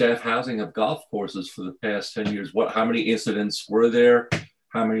of the staff housing of golf courses for the past 10 years. How many incidents were there?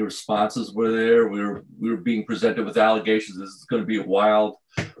 How many responses were there? We were being presented with allegations this is going to be a wild,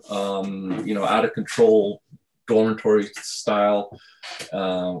 out of control dormitory style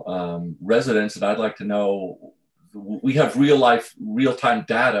residence, and I'd like to know. We have real-time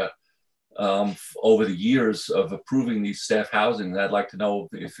data over the years of approving these staff housing. And I'd like to know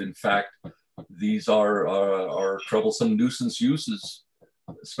if, in fact, these are troublesome nuisance uses,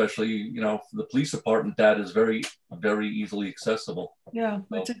 especially, the police department data is very, very easily accessible. Yeah,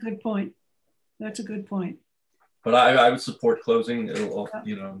 that's a good point. That's a good point. But I would support closing,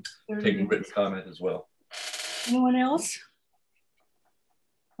 taking written comment as well. Anyone else?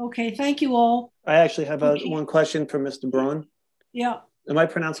 Okay, thank you all. I actually have one question for Mr. Bruin. Yeah. Am I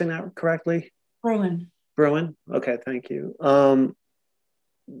pronouncing that correctly? Bruin. Bruin? Okay, thank you.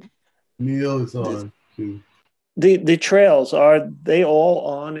 Neil is on too. The trails, are they all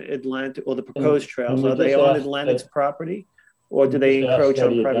on Atlantic, or the proposed trails, are they on Atlantic's property, or do they encroach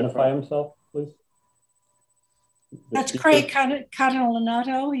on private property? Himself, please. That's Craig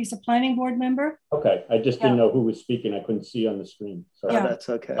Catalanato. He's a planning board member. Okay, I just didn't know who was speaking. I couldn't see on the screen. So that's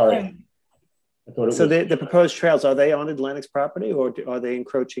okay. Sorry. I thought it so was... the proposed trails, are they on Atlantic's property, or are they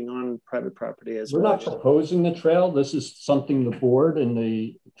encroaching on private property as well? We're not proposing the trail. This is something the board and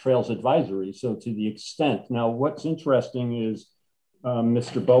the Trails Advisory. So to the extent, now what's interesting is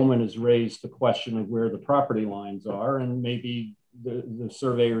Mr. Bowman has raised the question of where the property lines are, and maybe the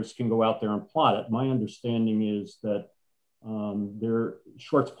surveyors can go out there and plot it. My understanding is that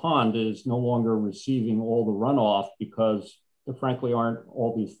Shorts Pond is no longer receiving all the runoff because there frankly aren't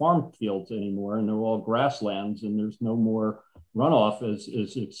all these farm fields anymore, and they're all grasslands, and there's no more runoff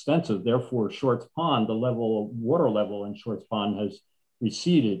as extensive. Therefore, Shorts Pond, the water level in Shorts Pond has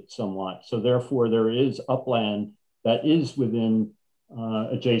receded somewhat. So therefore, there is upland that is within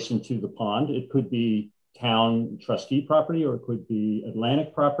adjacent to the pond. It could be town trustee property, or it could be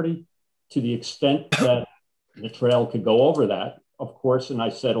Atlantic property. To the extent that the trail could go over that, of course, and I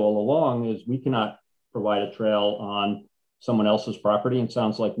said all along, is we cannot provide a trail on someone else's property, and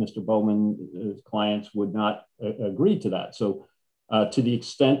sounds like Mr. Bowman's clients would not agree to that. So to the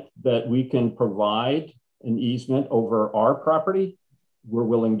extent that we can provide an easement over our property, we're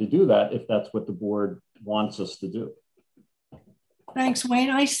willing to do that if that's what the board wants us to do. Thanks, Wayne.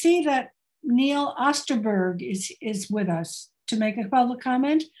 I see that Neil Osterberg is with us to make a public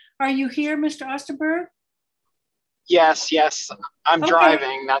comment. Are you here, Mr. Osterberg? Yes. I'm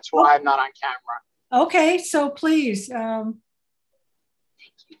driving. That's why I'm not on camera. Okay, so please.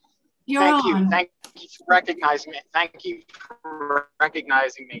 You're on. Thank you for recognizing me. Thank you for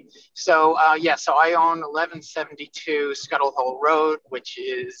recognizing me. So yeah, so I own 1172 Scuttle Hole Road, which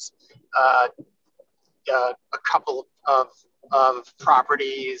is a couple of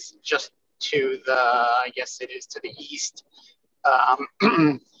properties just to the, I guess it is to the east.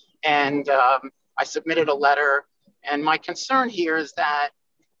 And I submitted a letter, and my concern here is that,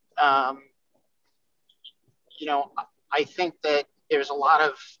 you know, I think that there's a lot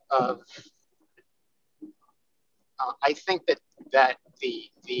of I think that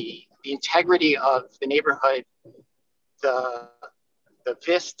the integrity of the neighborhood, the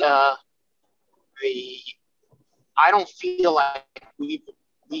vista, I don't feel like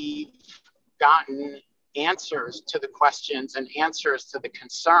we've gotten answers to the questions and answers to the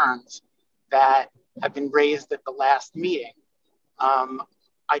concerns that have been raised at the last meeting.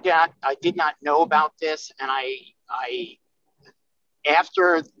 I did not know about this, and I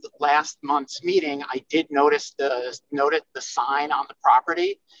after the last month's meeting, I did notice the sign on the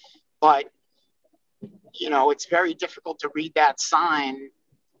property, but you know, it's very difficult to read that sign.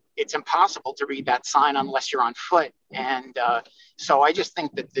 It's impossible to read that sign unless you're on foot. And so I just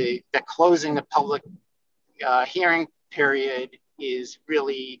think that the closing the public hearing period is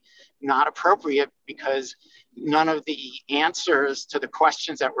really not appropriate, because none of the answers to the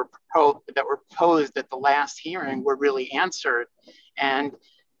questions that were posed at the last hearing were really answered. And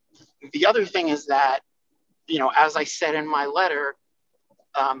the other thing is that, you know, as I said in my letter,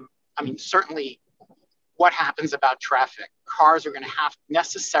 I mean, certainly what happens about traffic? Cars are going to have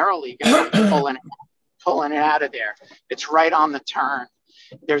necessarily pulling it out of there. It's right on the turn.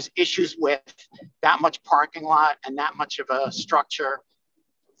 There's issues with that much parking lot and that much of a structure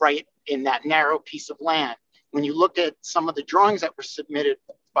right in that narrow piece of land. When you look at some of the drawings that were submitted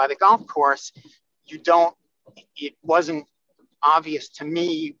by the golf course, it wasn't obvious to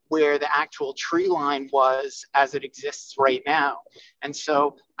me where the actual tree line was as it exists right now. And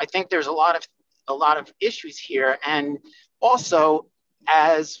so I think there's a lot of issues here. And also,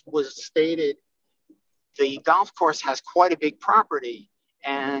 as was stated, the golf course has quite a big property,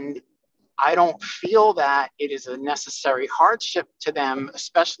 and I don't feel that it is a necessary hardship to them,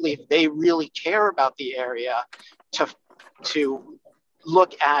 especially if they really care about the area, to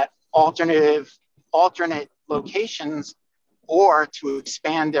look at alternate locations, or to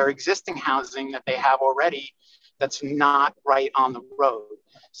expand their existing housing that they have already that's not right on the road.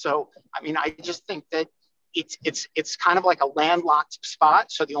 So, I mean, I just think that it's kind of like a landlocked spot.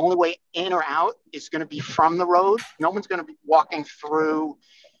 So the only way in or out is going to be from the road. No one's going to be walking through,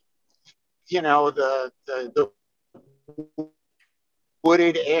 you know, the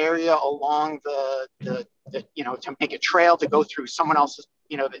wooded area along the you know, to make a trail to go through someone else's,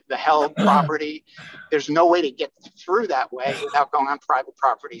 you know, the held property. There's no way to get through that way without going on private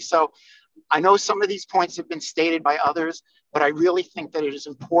property. So I know some of these points have been stated by others, but I really think that it is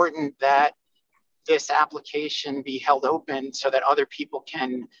important that this application be held open so that other people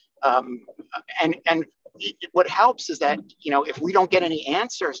can, and what helps is that, you know, if we don't get any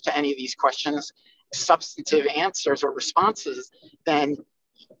answers to any of these questions, substantive answers or responses, then,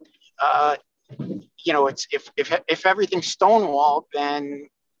 you know, it's if everything's stonewalled, then,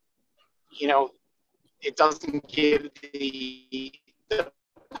 you know, it doesn't give the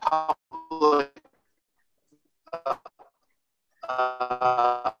public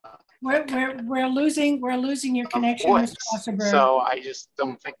we're losing your connection, Mr. Osterberg. So I just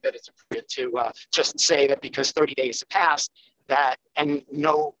don't think that it's appropriate to just say that because 30 days have passed that, and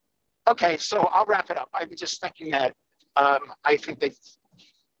no, okay, so I'll wrap it up. I'm just thinking that I think that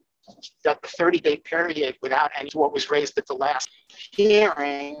the 30-day period without any what was raised at the last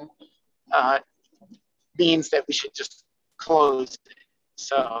hearing means that we should just close it.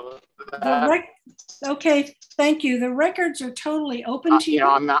 So okay, thank you. The records are totally open to you. You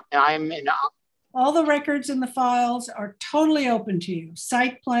know, I'm in. All the records in the files are totally open to you.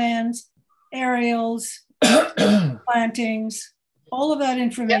 Site plans, aerials, plantings, all of that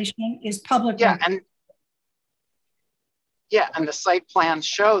information is public. Yeah, and the site plans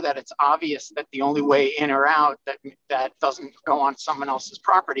show that it's obvious that the only way in or out that doesn't go on someone else's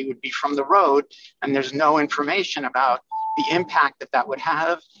property would be from the road, and there's no information about the impact that would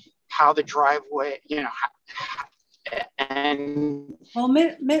have, how the driveway, you know, and well,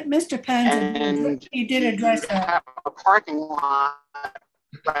 Mr. Pence, he did address that. Have a parking lot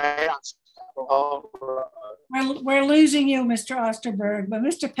right on. We're losing you, Mr. Osterberg, but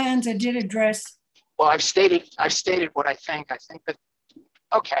Mr. Panza did address. Well, I've stated what I think. I think that,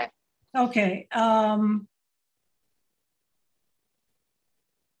 okay. Okay.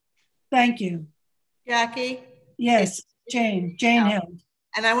 Thank you. Jackie? Yes, Jane Hill.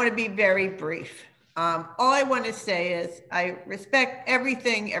 And I want to be very brief. All I want to say is I respect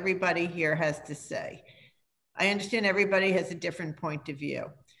everything everybody here has to say. I understand everybody has a different point of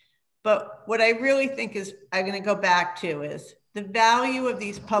view. But what I really think is I'm going to go back to is the value of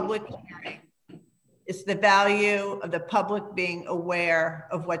these public hearings is the value of the public being aware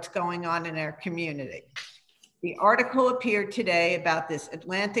of what's going on in our community. The article appeared today about this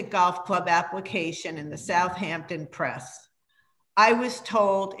Atlantic Golf Club application in the Southampton Press. I was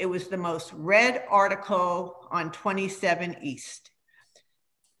told it was the most read article on 27 East.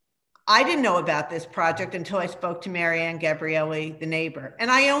 I didn't know about this project until I spoke to Marianne Gabrielli, the neighbor,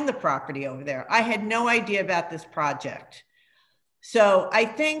 and I own the property over there. I had no idea about this project. So I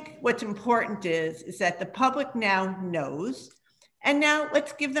think what's important is that the public now knows, and now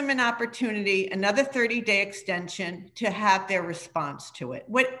let's give them an opportunity, another 30-day extension to have their response to it.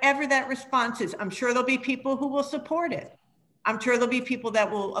 Whatever that response is, I'm sure there'll be people who will support it. I'm sure there'll be people that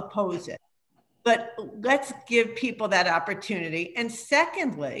will oppose it. But let's give people that opportunity. And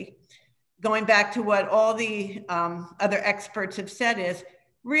secondly, going back to what all the other experts have said is,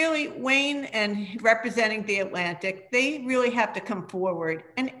 really, Wayne and representing the Atlantic, they really have to come forward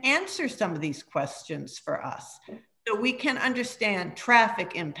and answer some of these questions for us so we can understand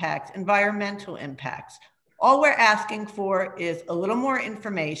traffic impacts, environmental impacts. All we're asking for is a little more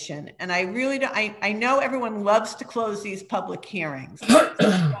information. And I really don't, I know everyone loves to close these public hearings. But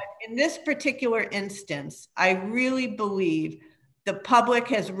in this particular instance, I really believe the public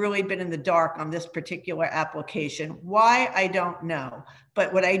has really been in the dark on this particular application. Why, I don't know.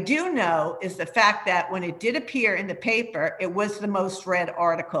 But what I do know is the fact that when it did appear in the paper, it was the most read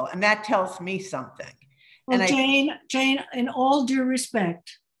article. And that tells me something. Well, And Jane, in all due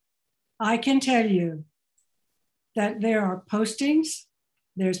respect, I can tell you that there are postings,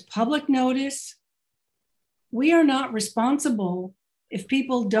 there's public notice. We are not responsible if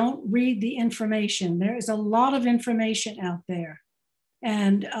people don't read the information. There is a lot of information out there.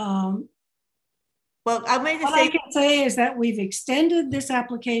 And well, what I can say is that we've extended this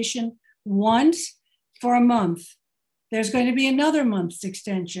application once for a month. There's going to be another month's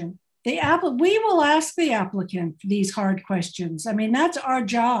extension. We will ask the applicant these hard questions. I mean, that's our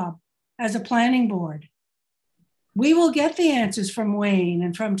job as a planning board. We will get the answers from Wayne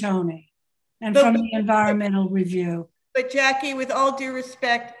and from Tony and from the environmental review. But Jackie, with all due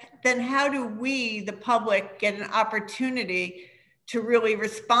respect, then how do we, the public, get an opportunity to really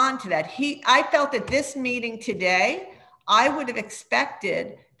respond to that? I felt at this meeting today, I would have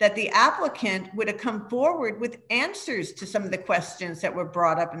expected that the applicant would have come forward with answers to some of the questions that were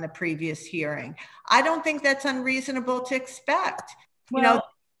brought up in the previous hearing. I don't think that's unreasonable to expect. Well, you know,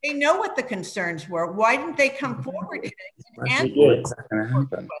 they know what the concerns were. Why didn't they come forward today and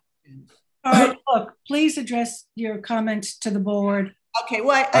answer? All right, look, please address your comments to the board. Okay,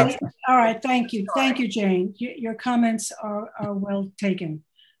 well, all right, thank you. Thank you, Jane. Your comments are well taken.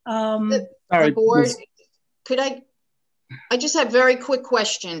 The board, could I just have a very quick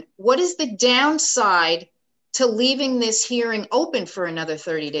question. What is the downside to leaving this hearing open for another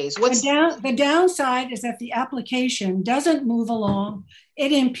 30 days? The downside is that the application doesn't move along.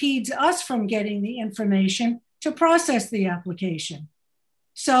 It impedes us from getting the information to process the application.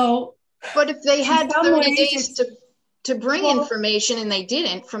 So, but if they had 30 days to bring information and they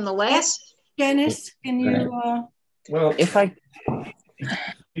didn't from the last. Dennis, can you? Well,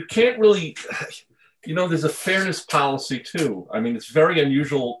 you can't really, you know, there's a fairness policy too. I mean, it's very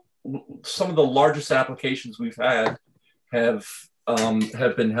unusual. Some of the largest applications we've had have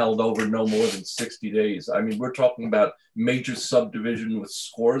been held over no more than 60 days. I mean, we're talking about major subdivision with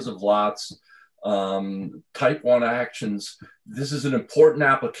scores of lots, type 1 actions. This is an important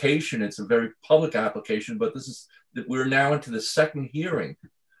application. It's a very public application, but we're now into the second hearing.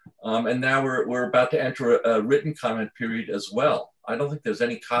 And now we're about to enter a written comment period as well. I don't think there's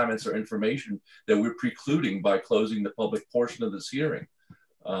any comments or information that we're precluding by closing the public portion of this hearing.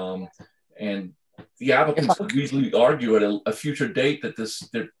 And the applicants would usually argue at a future date that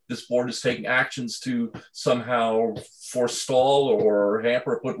this board is taking actions to somehow forestall or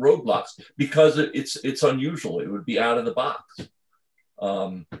hamper or put roadblocks because it's unusual. It would be out of the box.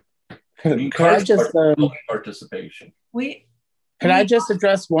 Could I just participation? Can I just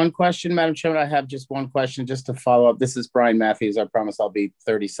address one question, Madam Chairman? I have just one question just to follow up. This is Brian Matthews. I promise I'll be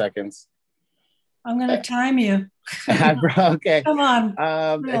 30 seconds. I'm going to time you. Okay. Come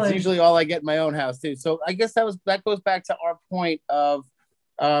on. Really. It's usually all I get in my own house too. So I guess that goes back to our point of,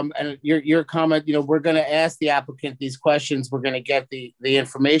 and your comment, you know, we're going to ask the applicant these questions. We're going to get the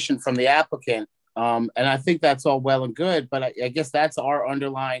information from the applicant. And I think that's all well and good, but I guess that's our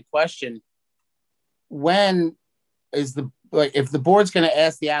underlying question. When is like if the board's going to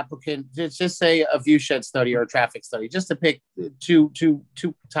ask the applicant, just say a view shed study or a traffic study, just to pick two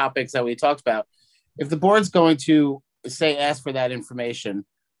topics that we talked about. If the board's going to ask for that information,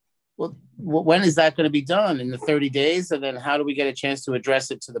 well, when is that going to be done? In the 30 days? And then how do we get a chance to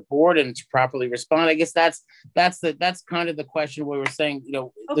address it to the board and to properly respond? I guess that's kind of the question where we're saying, you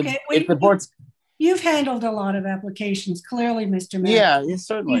know, okay, if the board's... You've handled a lot of applications, clearly, Mr. Mayor. Yeah,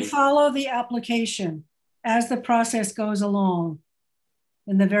 certainly. You follow the application as the process goes along.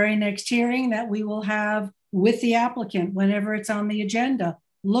 In the very next hearing that we will have with the applicant, whenever it's on the agenda,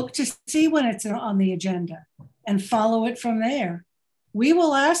 look to see when it's on the agenda and follow it from there. We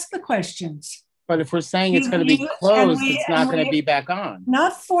will ask the questions. But if we're saying it's going to be closed, it's not going to be back on.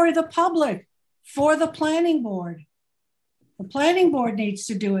 Not for the public, for the planning board. The planning board needs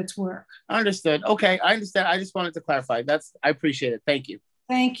to do its work. Understood. Okay, I understand. I just wanted to clarify. I appreciate it. Thank you.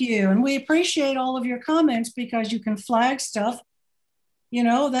 Thank you. And we appreciate all of your comments because you can flag stuff, you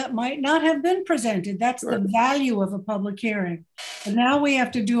know, that might not have been presented. That's the value of a public hearing. But now we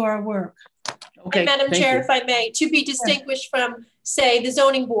have to do our work. Okay, and Madam Chair, if I may, to be distinguished from, say, the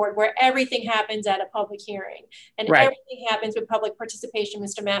zoning board, where everything happens at a public hearing and everything happens with public participation,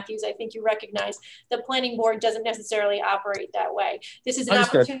 Mr. Matthews, I think you recognize the planning board doesn't necessarily operate that way. This is an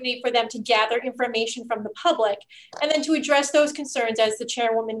opportunity for them to gather information from the public and then to address those concerns, as the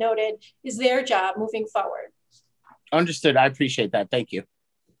chairwoman noted, is their job moving forward. Understood. I appreciate that. Thank you.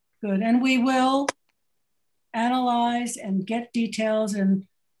 Good. And we will analyze and get details and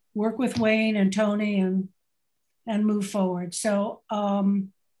work with Wayne and Tony and move forward. So,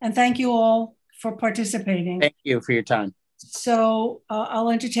 and thank you all for participating. Thank you for your time. So I'll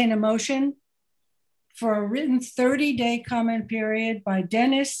entertain a motion for a written 30-day comment period by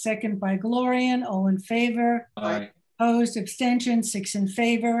Dennis, second by Glorian, all in favor. Aye. Opposed, abstention, 6 in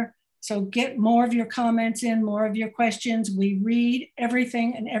favor. So get more of your comments in, more of your questions. We read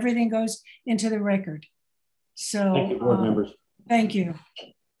everything and everything goes into the record. So thank you, board members. Thank you.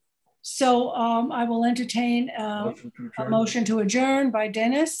 So I will entertain a motion to adjourn by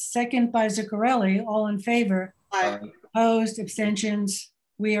Dennis, second by Zuccarelli, all in favor. Aye. Opposed, abstentions.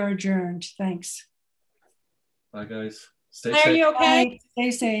 We are adjourned. Thanks. Bye, guys. Stay safe. Are you okay? Bye.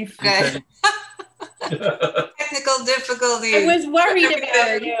 Stay safe. Okay. Technical difficulties. I was worried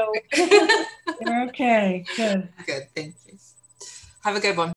about you. You're okay. Good. Good. Thank you. Have a good one.